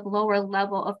dealing with lower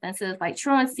level offenses like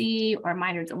truancy or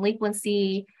minor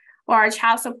delinquency, or our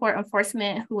Child Support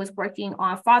Enforcement, who is working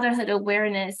on fatherhood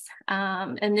awareness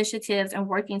initiatives and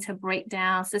working to break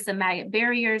down systematic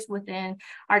barriers within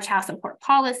our child support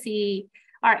policy.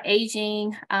 Our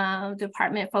aging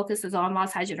department focuses on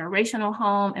multi-generational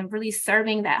home and really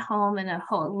serving that home in a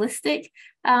holistic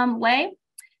way,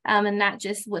 and not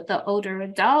just with the older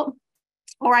adult.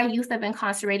 Or our Youth of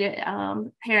Incarcerated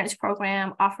Parents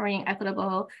program, offering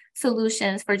equitable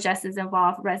solutions for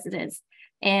justice-involved residents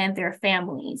and their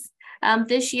families.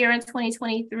 This year in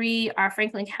 2023, our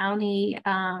Franklin County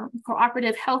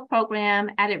Cooperative Health Program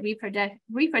added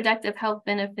reproductive health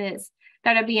benefits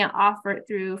that are being offered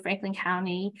through Franklin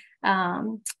County,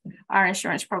 our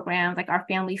insurance programs, like our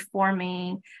family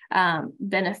forming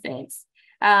benefits.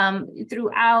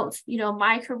 Throughout,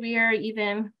 my career,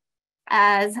 even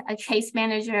as a case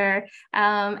manager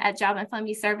at Job and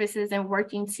Family Services and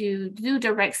working to do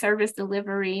direct service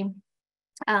delivery,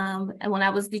 and when I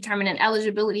was determining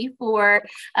eligibility for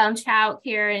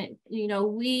childcare,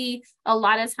 and we a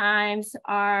lot of times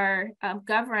are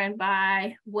governed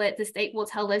by what the state will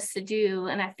tell us to do.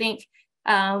 And I think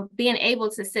being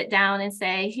able to sit down and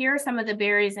say, here are some of the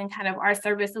barriers in kind of our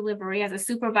service delivery as a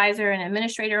supervisor and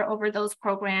administrator over those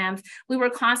programs. We were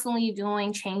constantly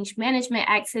doing change management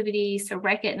activities to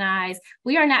recognize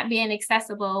we are not being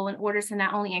accessible in order to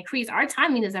not only increase our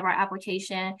timeliness of our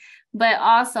application, but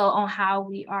also on how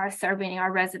we are serving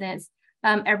our residents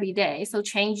every day. So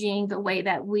changing the way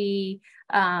that we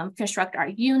construct our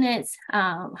units,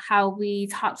 how we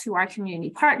talk to our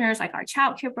community partners, like our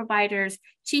childcare providers,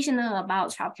 teaching them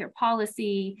about childcare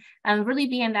policy, and really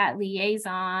being that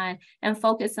liaison and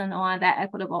focusing on that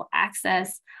equitable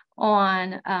access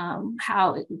on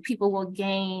how people will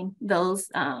gain those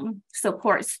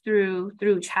supports through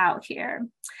childcare.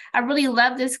 I really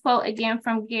love this quote again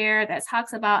from Gare that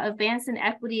talks about advancing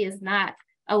equity is not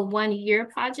a one-year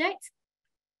project.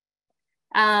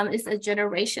 It's a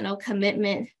generational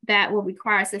commitment that will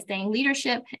require sustained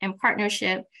leadership and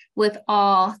partnership with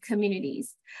all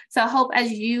communities. So I hope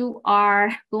as you are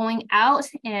going out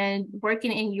and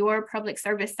working in your public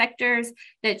service sectors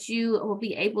that you will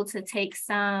be able to take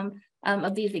some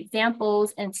of these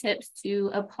examples and tips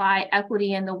to apply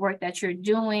equity in the work that you're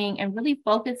doing, and really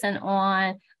focusing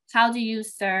on how do you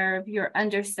serve your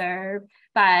underserved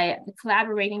by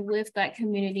collaborating with that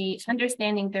community,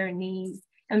 understanding their needs,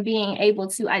 and being able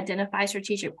to identify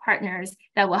strategic partners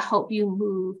that will help you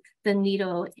move the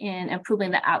needle in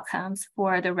improving the outcomes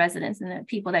for the residents and the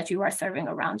people that you are serving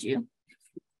around you.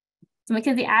 So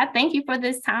Mackenzie, I thank you for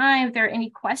this time. If there are any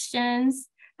questions,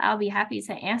 I'll be happy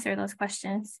to answer those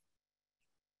questions.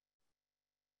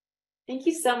 Thank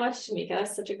you so much, Damika.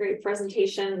 Such a great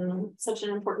presentation, such an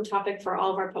important topic for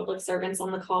all of our public servants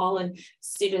on the call and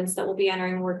students that will be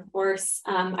entering the workforce.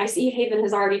 I see Haven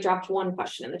has already dropped one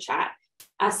question in the chat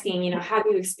asking, have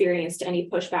you experienced any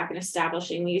pushback in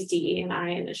establishing these DE&I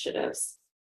initiatives?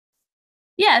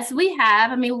 Yes, we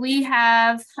have. I mean,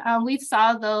 we've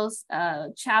saw those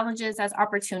challenges as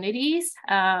opportunities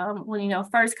when,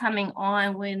 first coming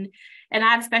on and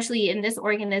I, especially in this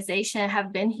organization,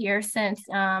 have been here since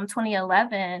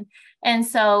 2011. And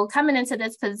so coming into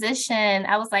this position,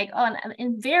 I was like, oh,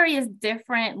 in various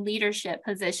different leadership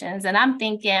positions. And I'm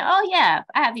thinking, oh, yeah,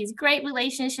 I have these great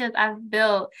relationships. I've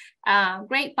built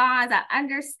great bonds. I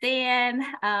understand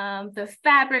the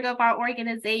fabric of our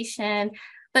organization.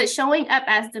 But showing up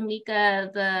as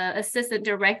Damika, the Assistant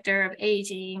Director of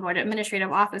Aging or the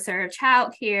Administrative Officer of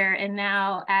Child Care, and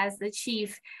now as the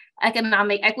Chief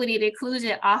Economic Equity and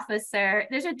Inclusion Officer,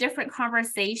 there's a different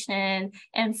conversation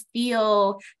and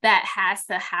feel that has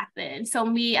to happen. So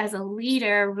me as a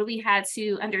leader really had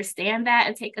to understand that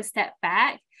and take a step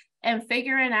back and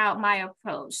figuring out my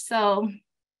approach. So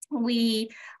we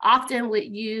often would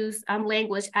use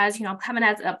language as, coming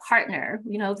as a partner.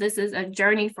 This is a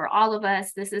journey for all of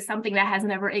us. This is something that has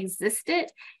never existed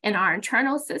in our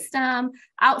internal system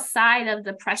outside of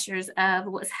the pressures of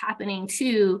what's happening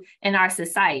in our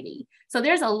society. So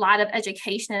there's a lot of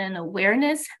education and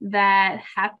awareness that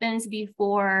happens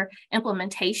before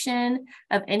implementation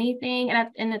of anything.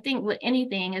 And the thing with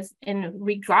anything is, and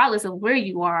regardless of where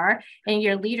you are in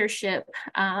your leadership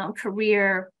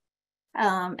career,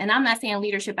 and I'm not saying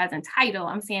leadership as in title,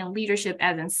 I'm saying leadership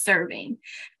as in serving.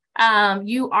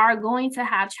 You are going to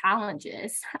have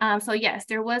challenges. So yes,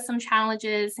 there was some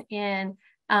challenges in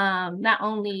not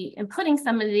only in putting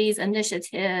some of these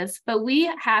initiatives, but we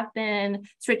have been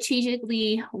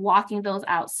strategically walking those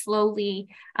out slowly.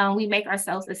 We make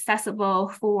ourselves accessible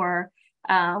for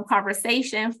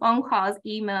conversation, phone calls,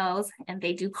 emails, and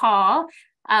they do call.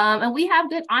 And we have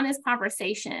good, honest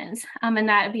conversations and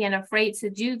not being afraid to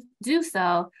do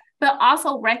so, but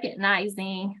also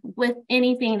recognizing with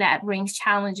anything that brings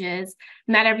challenges,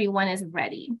 not everyone is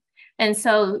ready. And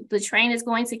so the train is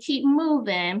going to keep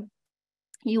moving.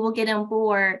 You will get on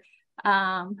board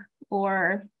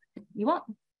or you won't.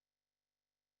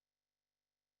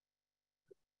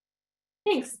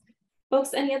 Thanks.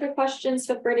 Folks, any other questions?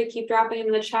 Feel free to keep dropping them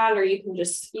in the chat, or you can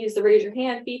just use the raise your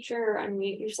hand feature or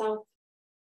unmute yourself.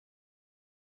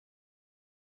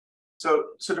 So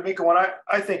Damika, when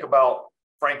I think about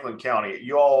Franklin County,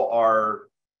 you all are,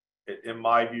 in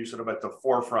my view, sort of at the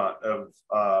forefront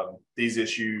of these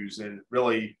issues, and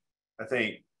really, I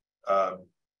think,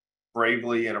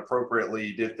 bravely and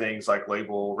appropriately did things like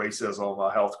label racism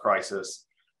a health crisis.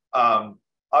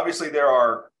 Obviously, there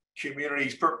are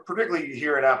communities, particularly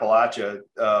here in Appalachia,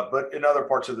 but in other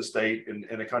parts of the state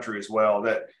and the country as well,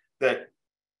 that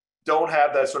don't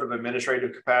have that sort of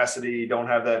administrative capacity, don't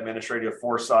have that administrative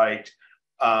foresight.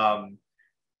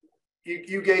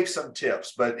 You gave some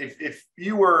tips, but if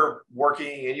you were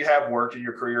working, and you have worked in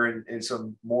your career in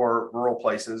some more rural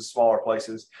places, smaller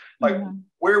places, like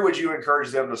where would you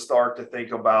encourage them to start to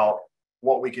think about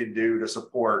what we can do to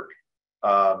support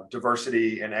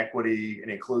diversity and equity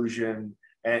and inclusion,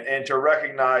 and to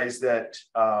recognize that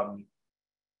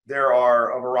there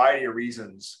are a variety of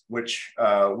reasons which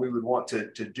we would want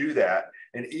to do that.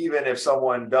 And even if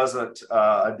someone doesn't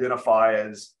identify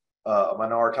as a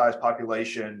minoritized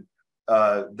population,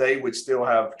 they would still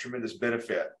have tremendous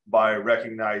benefit by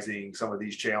recognizing some of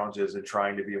these challenges and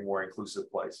trying to be a more inclusive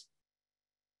place.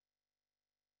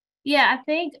 Yeah, I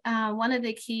think one of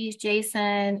the keys,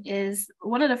 Jason, is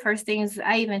one of the first things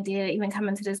I even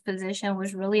coming to this position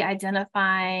was really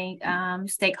identifying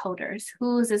stakeholders.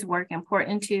 Who is this work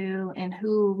important to, and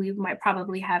who we might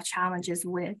probably have challenges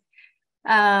with.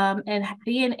 And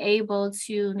being able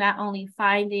to not only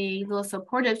finding those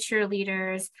supportive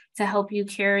cheerleaders to help you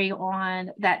carry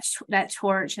on that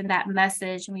torch and that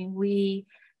message. I mean, we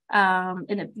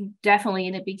definitely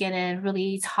in the beginning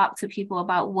really talked to people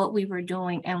about what we were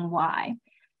doing and why.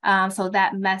 So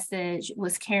that message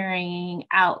was carrying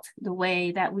out the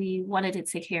way that we wanted it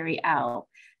to carry out.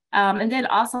 And then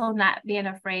also not being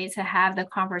afraid to have the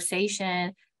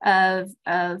conversation of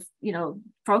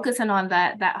focusing on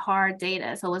that hard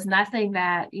data. So it's nothing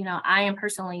that I am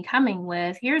personally coming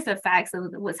with. Here's the facts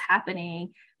of what's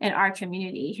happening in our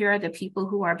community. Here are the people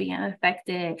who are being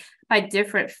affected by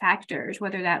different factors,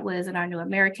 whether that was in our New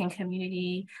American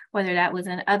community, whether that was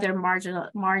in other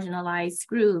marginalized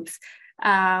groups.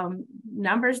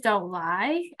 Numbers don't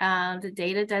lie. The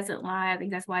data doesn't lie. I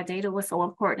think that's why data was so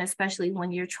important, especially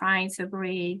when you're trying to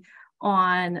bring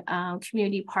on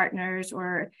community partners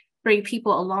or bring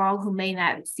people along who may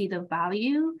not see the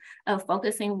value of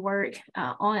focusing work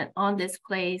on this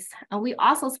place. And we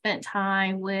also spent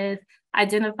time with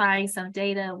identifying some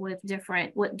data with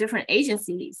what different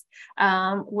agencies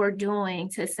were doing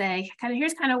to say,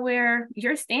 here's kind of where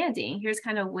you're standing. Here's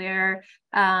kind of where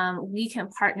we can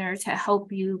partner to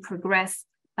help you progress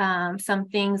some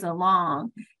things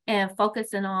along, and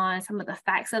focusing on some of the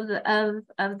facts of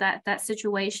that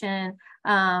situation,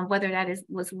 whether that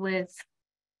was with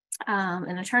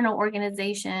an internal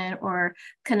organization or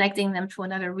connecting them to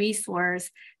another resource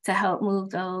to help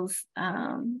move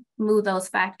those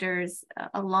factors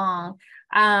along.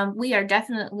 We are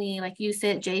definitely, like you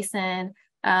said, Jason,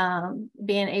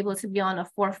 being able to be on the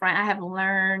forefront. I have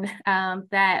learned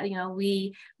that,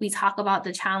 we talk about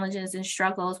the challenges and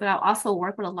struggles, but I also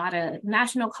work with a lot of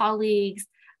national colleagues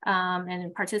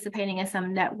and participating in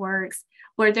some networks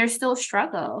where there's still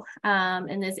struggle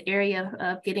in this area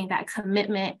of getting that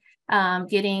commitment,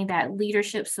 getting that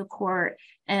leadership support,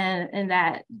 and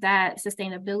that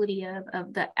sustainability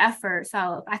of the effort.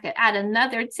 So if I could add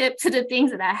another tip to the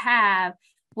things that I have,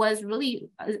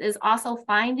 is also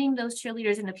finding those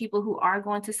cheerleaders and the people who are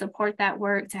going to support that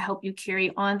work to help you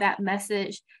carry on that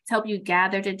message, to help you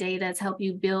gather the data, to help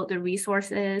you build the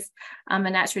resources, and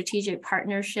that strategic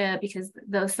partnership, because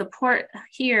the support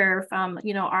here from,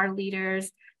 our leaders,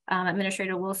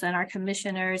 Administrator Wilson, our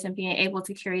commissioners, and being able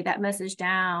to carry that message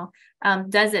down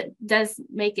does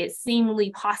make it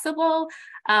seemingly possible,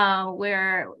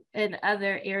 where in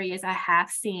other areas I have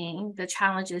seen the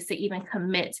challenges to even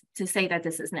commit to say that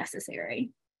this is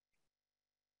necessary.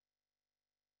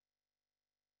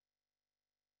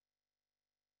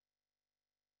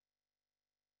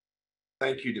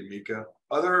 Thank you, Damika.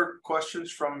 Other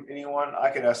questions from anyone? I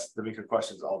could ask Damika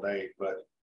questions all day, but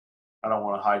I don't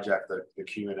want to hijack the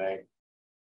Q&A.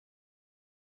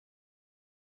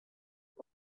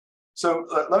 So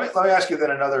let me ask you then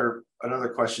another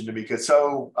question, Damika.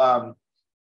 So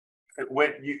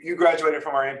when you graduated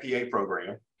from our MPA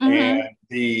program, and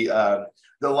the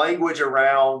language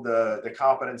around the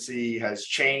competency has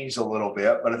changed a little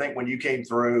bit, but I think when you came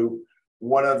through,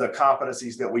 one of the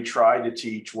competencies that we tried to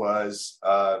teach was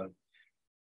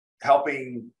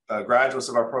helping graduates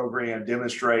of our program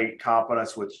demonstrate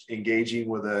competence with engaging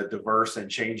with a diverse and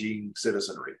changing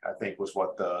citizenry, I think was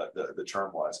what the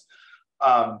term was.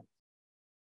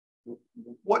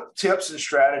 What tips and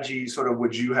strategies sort of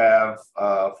would you have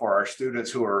for our students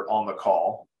who are on the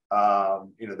call?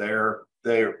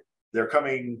 They're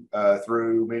coming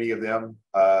through, many of them,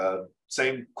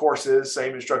 same courses,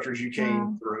 same instructors you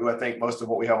came through. I think most of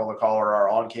what we have on the call are our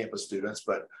on-campus students,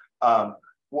 but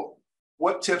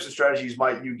what tips and strategies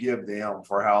might you give them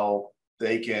for how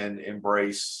they can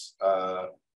embrace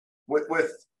with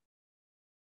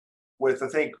I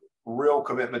think real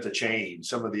commitment to change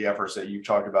some of the efforts that you've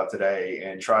talked about today,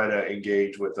 and try to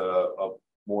engage with a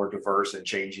more diverse and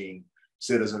changing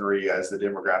citizenry as the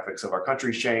demographics of our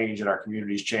countries change and our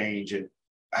communities change? And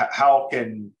how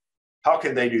can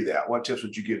they do that? What tips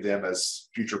would you give them as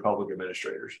future public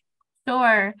administrators?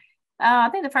 Sure. I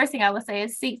think the first thing I would say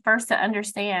is seek first to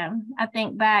understand. I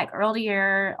think back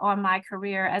earlier on my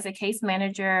career as a case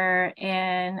manager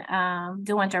and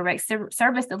doing direct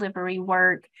service delivery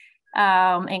work,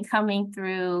 and coming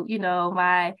through,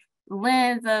 my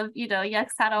lens of,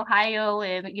 Youngstown, Ohio,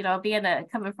 and,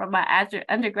 coming from my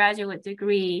undergraduate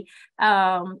degree,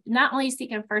 not only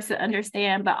seeking first to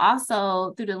understand, but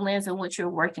also through the lens in which you're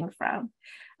working from.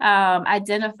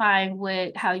 Identifying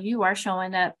with how you are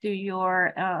showing up through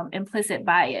your implicit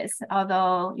bias.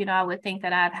 Although, I would think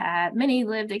that I've had many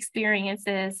lived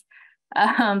experiences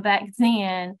back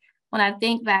then. When I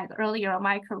think back earlier on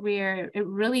my career, it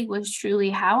really was truly,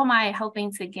 how am I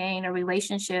helping to gain a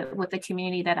relationship with the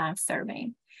community that I'm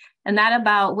serving? And not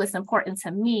about what's important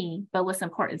to me, but what's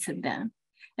important to them.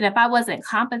 And if I wasn't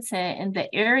competent in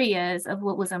the areas of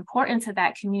what was important to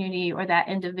that community or that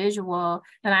individual,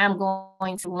 then I am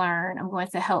going to learn. I'm going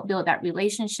to help build that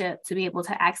relationship to be able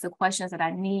to ask the questions that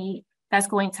I need that's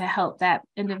going to help that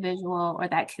individual or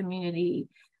that community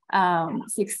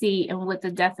succeed and what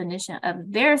the definition of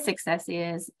their success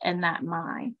is and not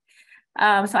mine.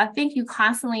 So I think you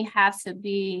constantly have to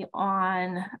be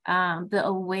on the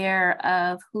aware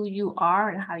of who you are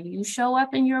and how you show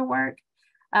up in your work.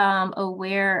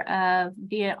 Aware of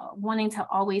wanting to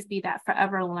always be that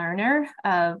forever learner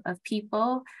of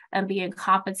people, and being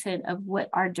competent of what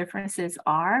our differences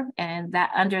are, and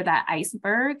that under that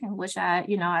iceberg, in which I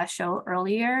showed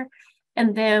earlier.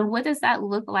 And then what does that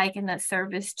look like in that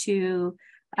service to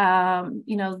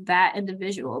that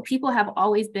individual? People have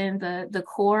always been the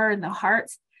core and the heart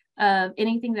of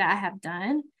anything that I have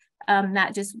done.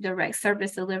 not just direct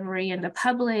service delivery in the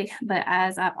public, but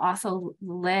as I've also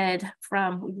led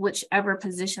from whichever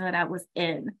position that I was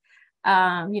in.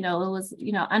 It was,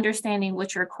 understanding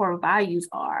what your core values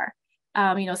are.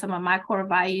 Some of my core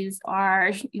values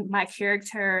are my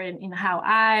character and how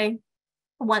I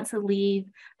want to leave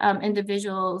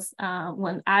individuals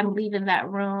when I'm leaving that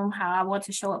room, how I want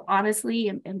to show up honestly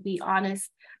and be honest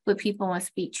with people and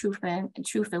speak truth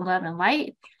and love and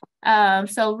light.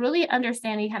 So really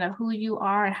understanding kind of who you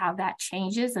are and how that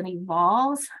changes and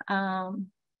evolves.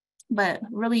 But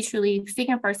really, truly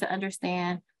seeking first to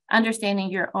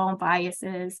understanding your own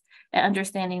biases and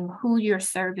understanding who you're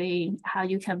serving, how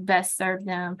you can best serve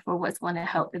them for what's going to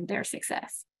help in their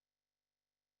success.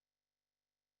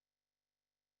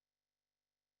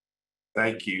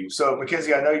 Thank you. So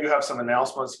Mackenzie, I know you have some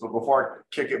announcements, but before I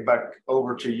kick it back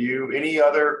over to you, any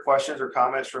other questions or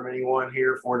comments from anyone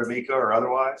here for Damika or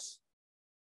otherwise?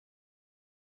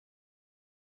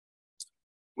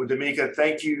 Well, Damika,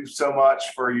 thank you so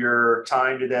much for your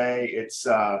time today. It's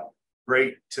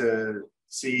great to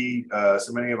see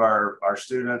so many of our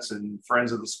students and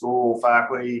friends of the school,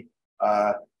 faculty.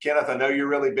 Kenneth, I know you're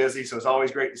really busy, so it's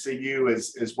always great to see you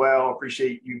as well.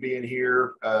 Appreciate you being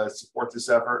here, support this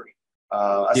effort.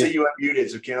 I see you unmuted,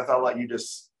 so Kenneth, I'll let you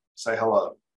just say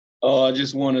hello. I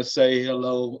just want to say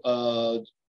hello,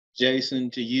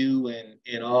 Jason, to you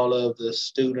and all of the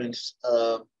students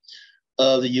of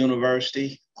the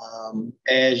university.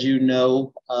 As you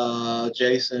know,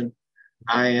 Jason,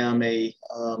 I am a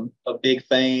big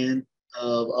fan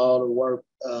of all the work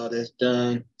that's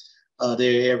done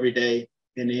there every day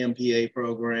in the MPA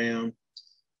program.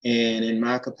 And in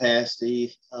my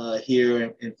capacity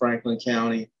here in Franklin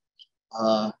County,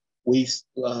 we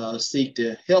seek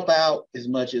to help out as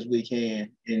much as we can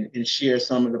and share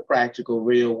some of the practical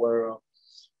real world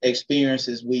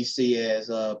experiences we see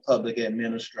as public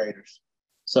administrators.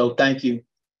 So thank you.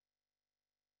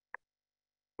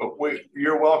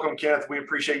 You're welcome, Kenneth. We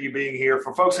appreciate you being here.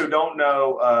 For folks who don't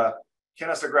know,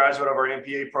 Kenneth's a graduate of our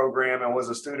MPA program and was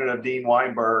a student of Dean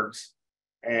Weinberg's.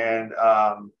 And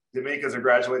Damika's a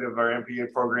graduate of our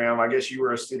MPA program. I guess you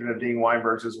were a student of Dean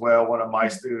Weinberg's as well, one of my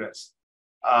students.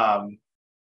 I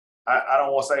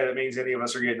don't want to say that it means any of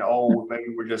us are getting old.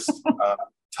 Maybe we're just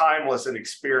timeless and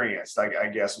experienced, I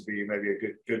guess would be maybe a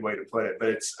good way to put it. But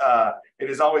it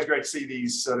is always great to see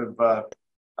these sort of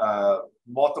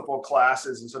multiple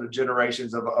classes and sort of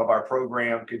generations of our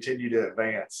program continue to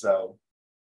advance. So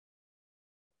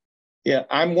yeah,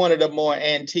 I'm one of the more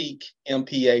antique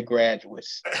MPA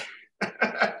graduates.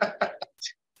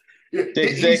 The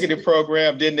executive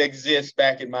program didn't exist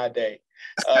back in my day,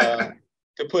 to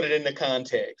put it into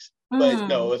context. But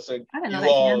no,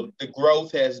 the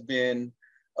growth has been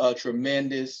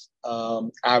tremendous.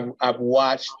 I've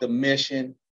watched the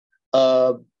mission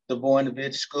of the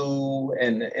Voinovich School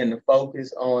and the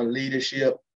focus on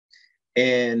leadership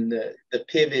and the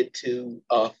pivot to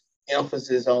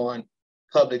emphasis on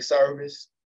public service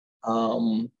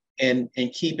and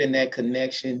keeping that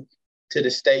connection to the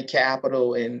state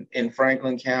capitol in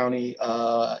Franklin County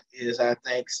is, I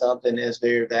think, something that's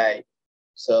very valuable.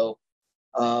 So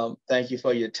thank you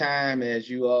for your time. As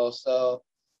you all saw,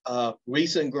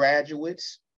 recent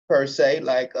graduates per se,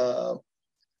 like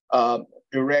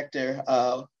Director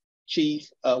Chief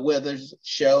Withers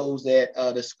shows that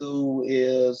the school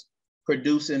is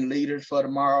producing leaders for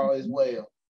tomorrow as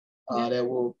well that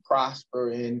will prosper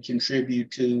and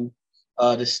contribute to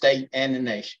the state and the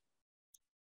nation.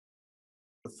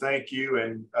 Thank you.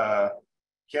 And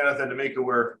Kenneth and Damika,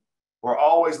 we're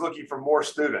always looking for more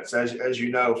students, as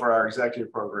you know, for our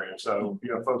executive program. So,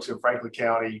 folks in Franklin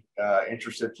County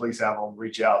interested, please have them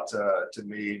reach out to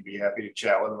me and be happy to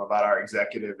chat with them about our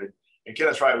executive. And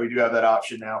Kenneth's right, we do have that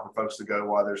option now for folks to go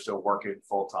while they're still working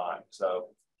full time. So,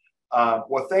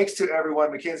 well, thanks to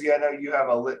everyone. Mackenzie, I know you have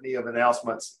a litany of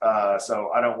announcements,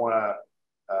 so I don't want to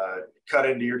cut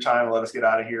into your time and let us get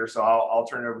out of here. So I'll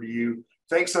turn it over to you.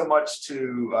 Thanks so much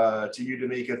to you,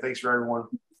 Damika. Thanks for everyone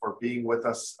for being with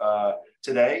us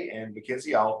today. And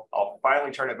Mackenzie, I'll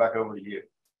finally turn it back over to you.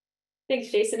 Thanks,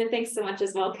 Jason, and thanks so much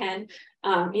as well, Ken.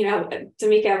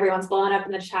 Damika, everyone's blowing up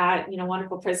in the chat.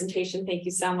 Wonderful presentation. Thank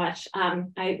you so much.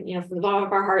 From the bottom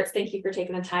of our hearts, thank you for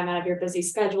taking the time out of your busy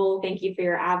schedule. Thank you for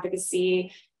your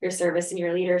advocacy, your service, and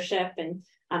your leadership, and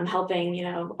helping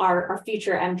our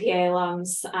future MPA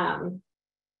alums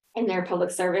in their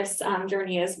public service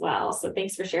journey as well. So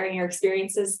thanks for sharing your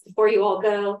experiences. Before you all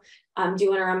go, do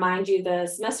want to remind you the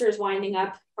semester is winding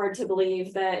up. Hard to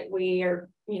believe that we are,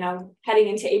 heading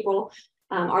into April.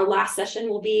 Our last session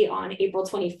will be on April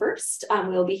 21st.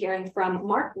 We'll be hearing from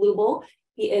Mark Lubel.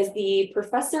 He is the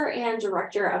professor and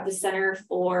director of the Center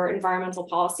for Environmental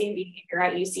Policy and Behavior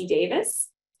at UC Davis.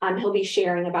 He'll be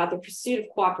sharing about the pursuit of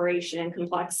cooperation in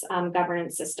complex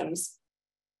governance systems.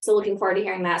 So looking forward to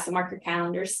hearing that. So mark your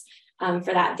calendars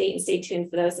for that date and stay tuned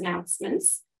for those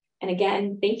announcements. And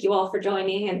again, thank you all for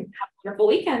joining and have a wonderful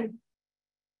weekend.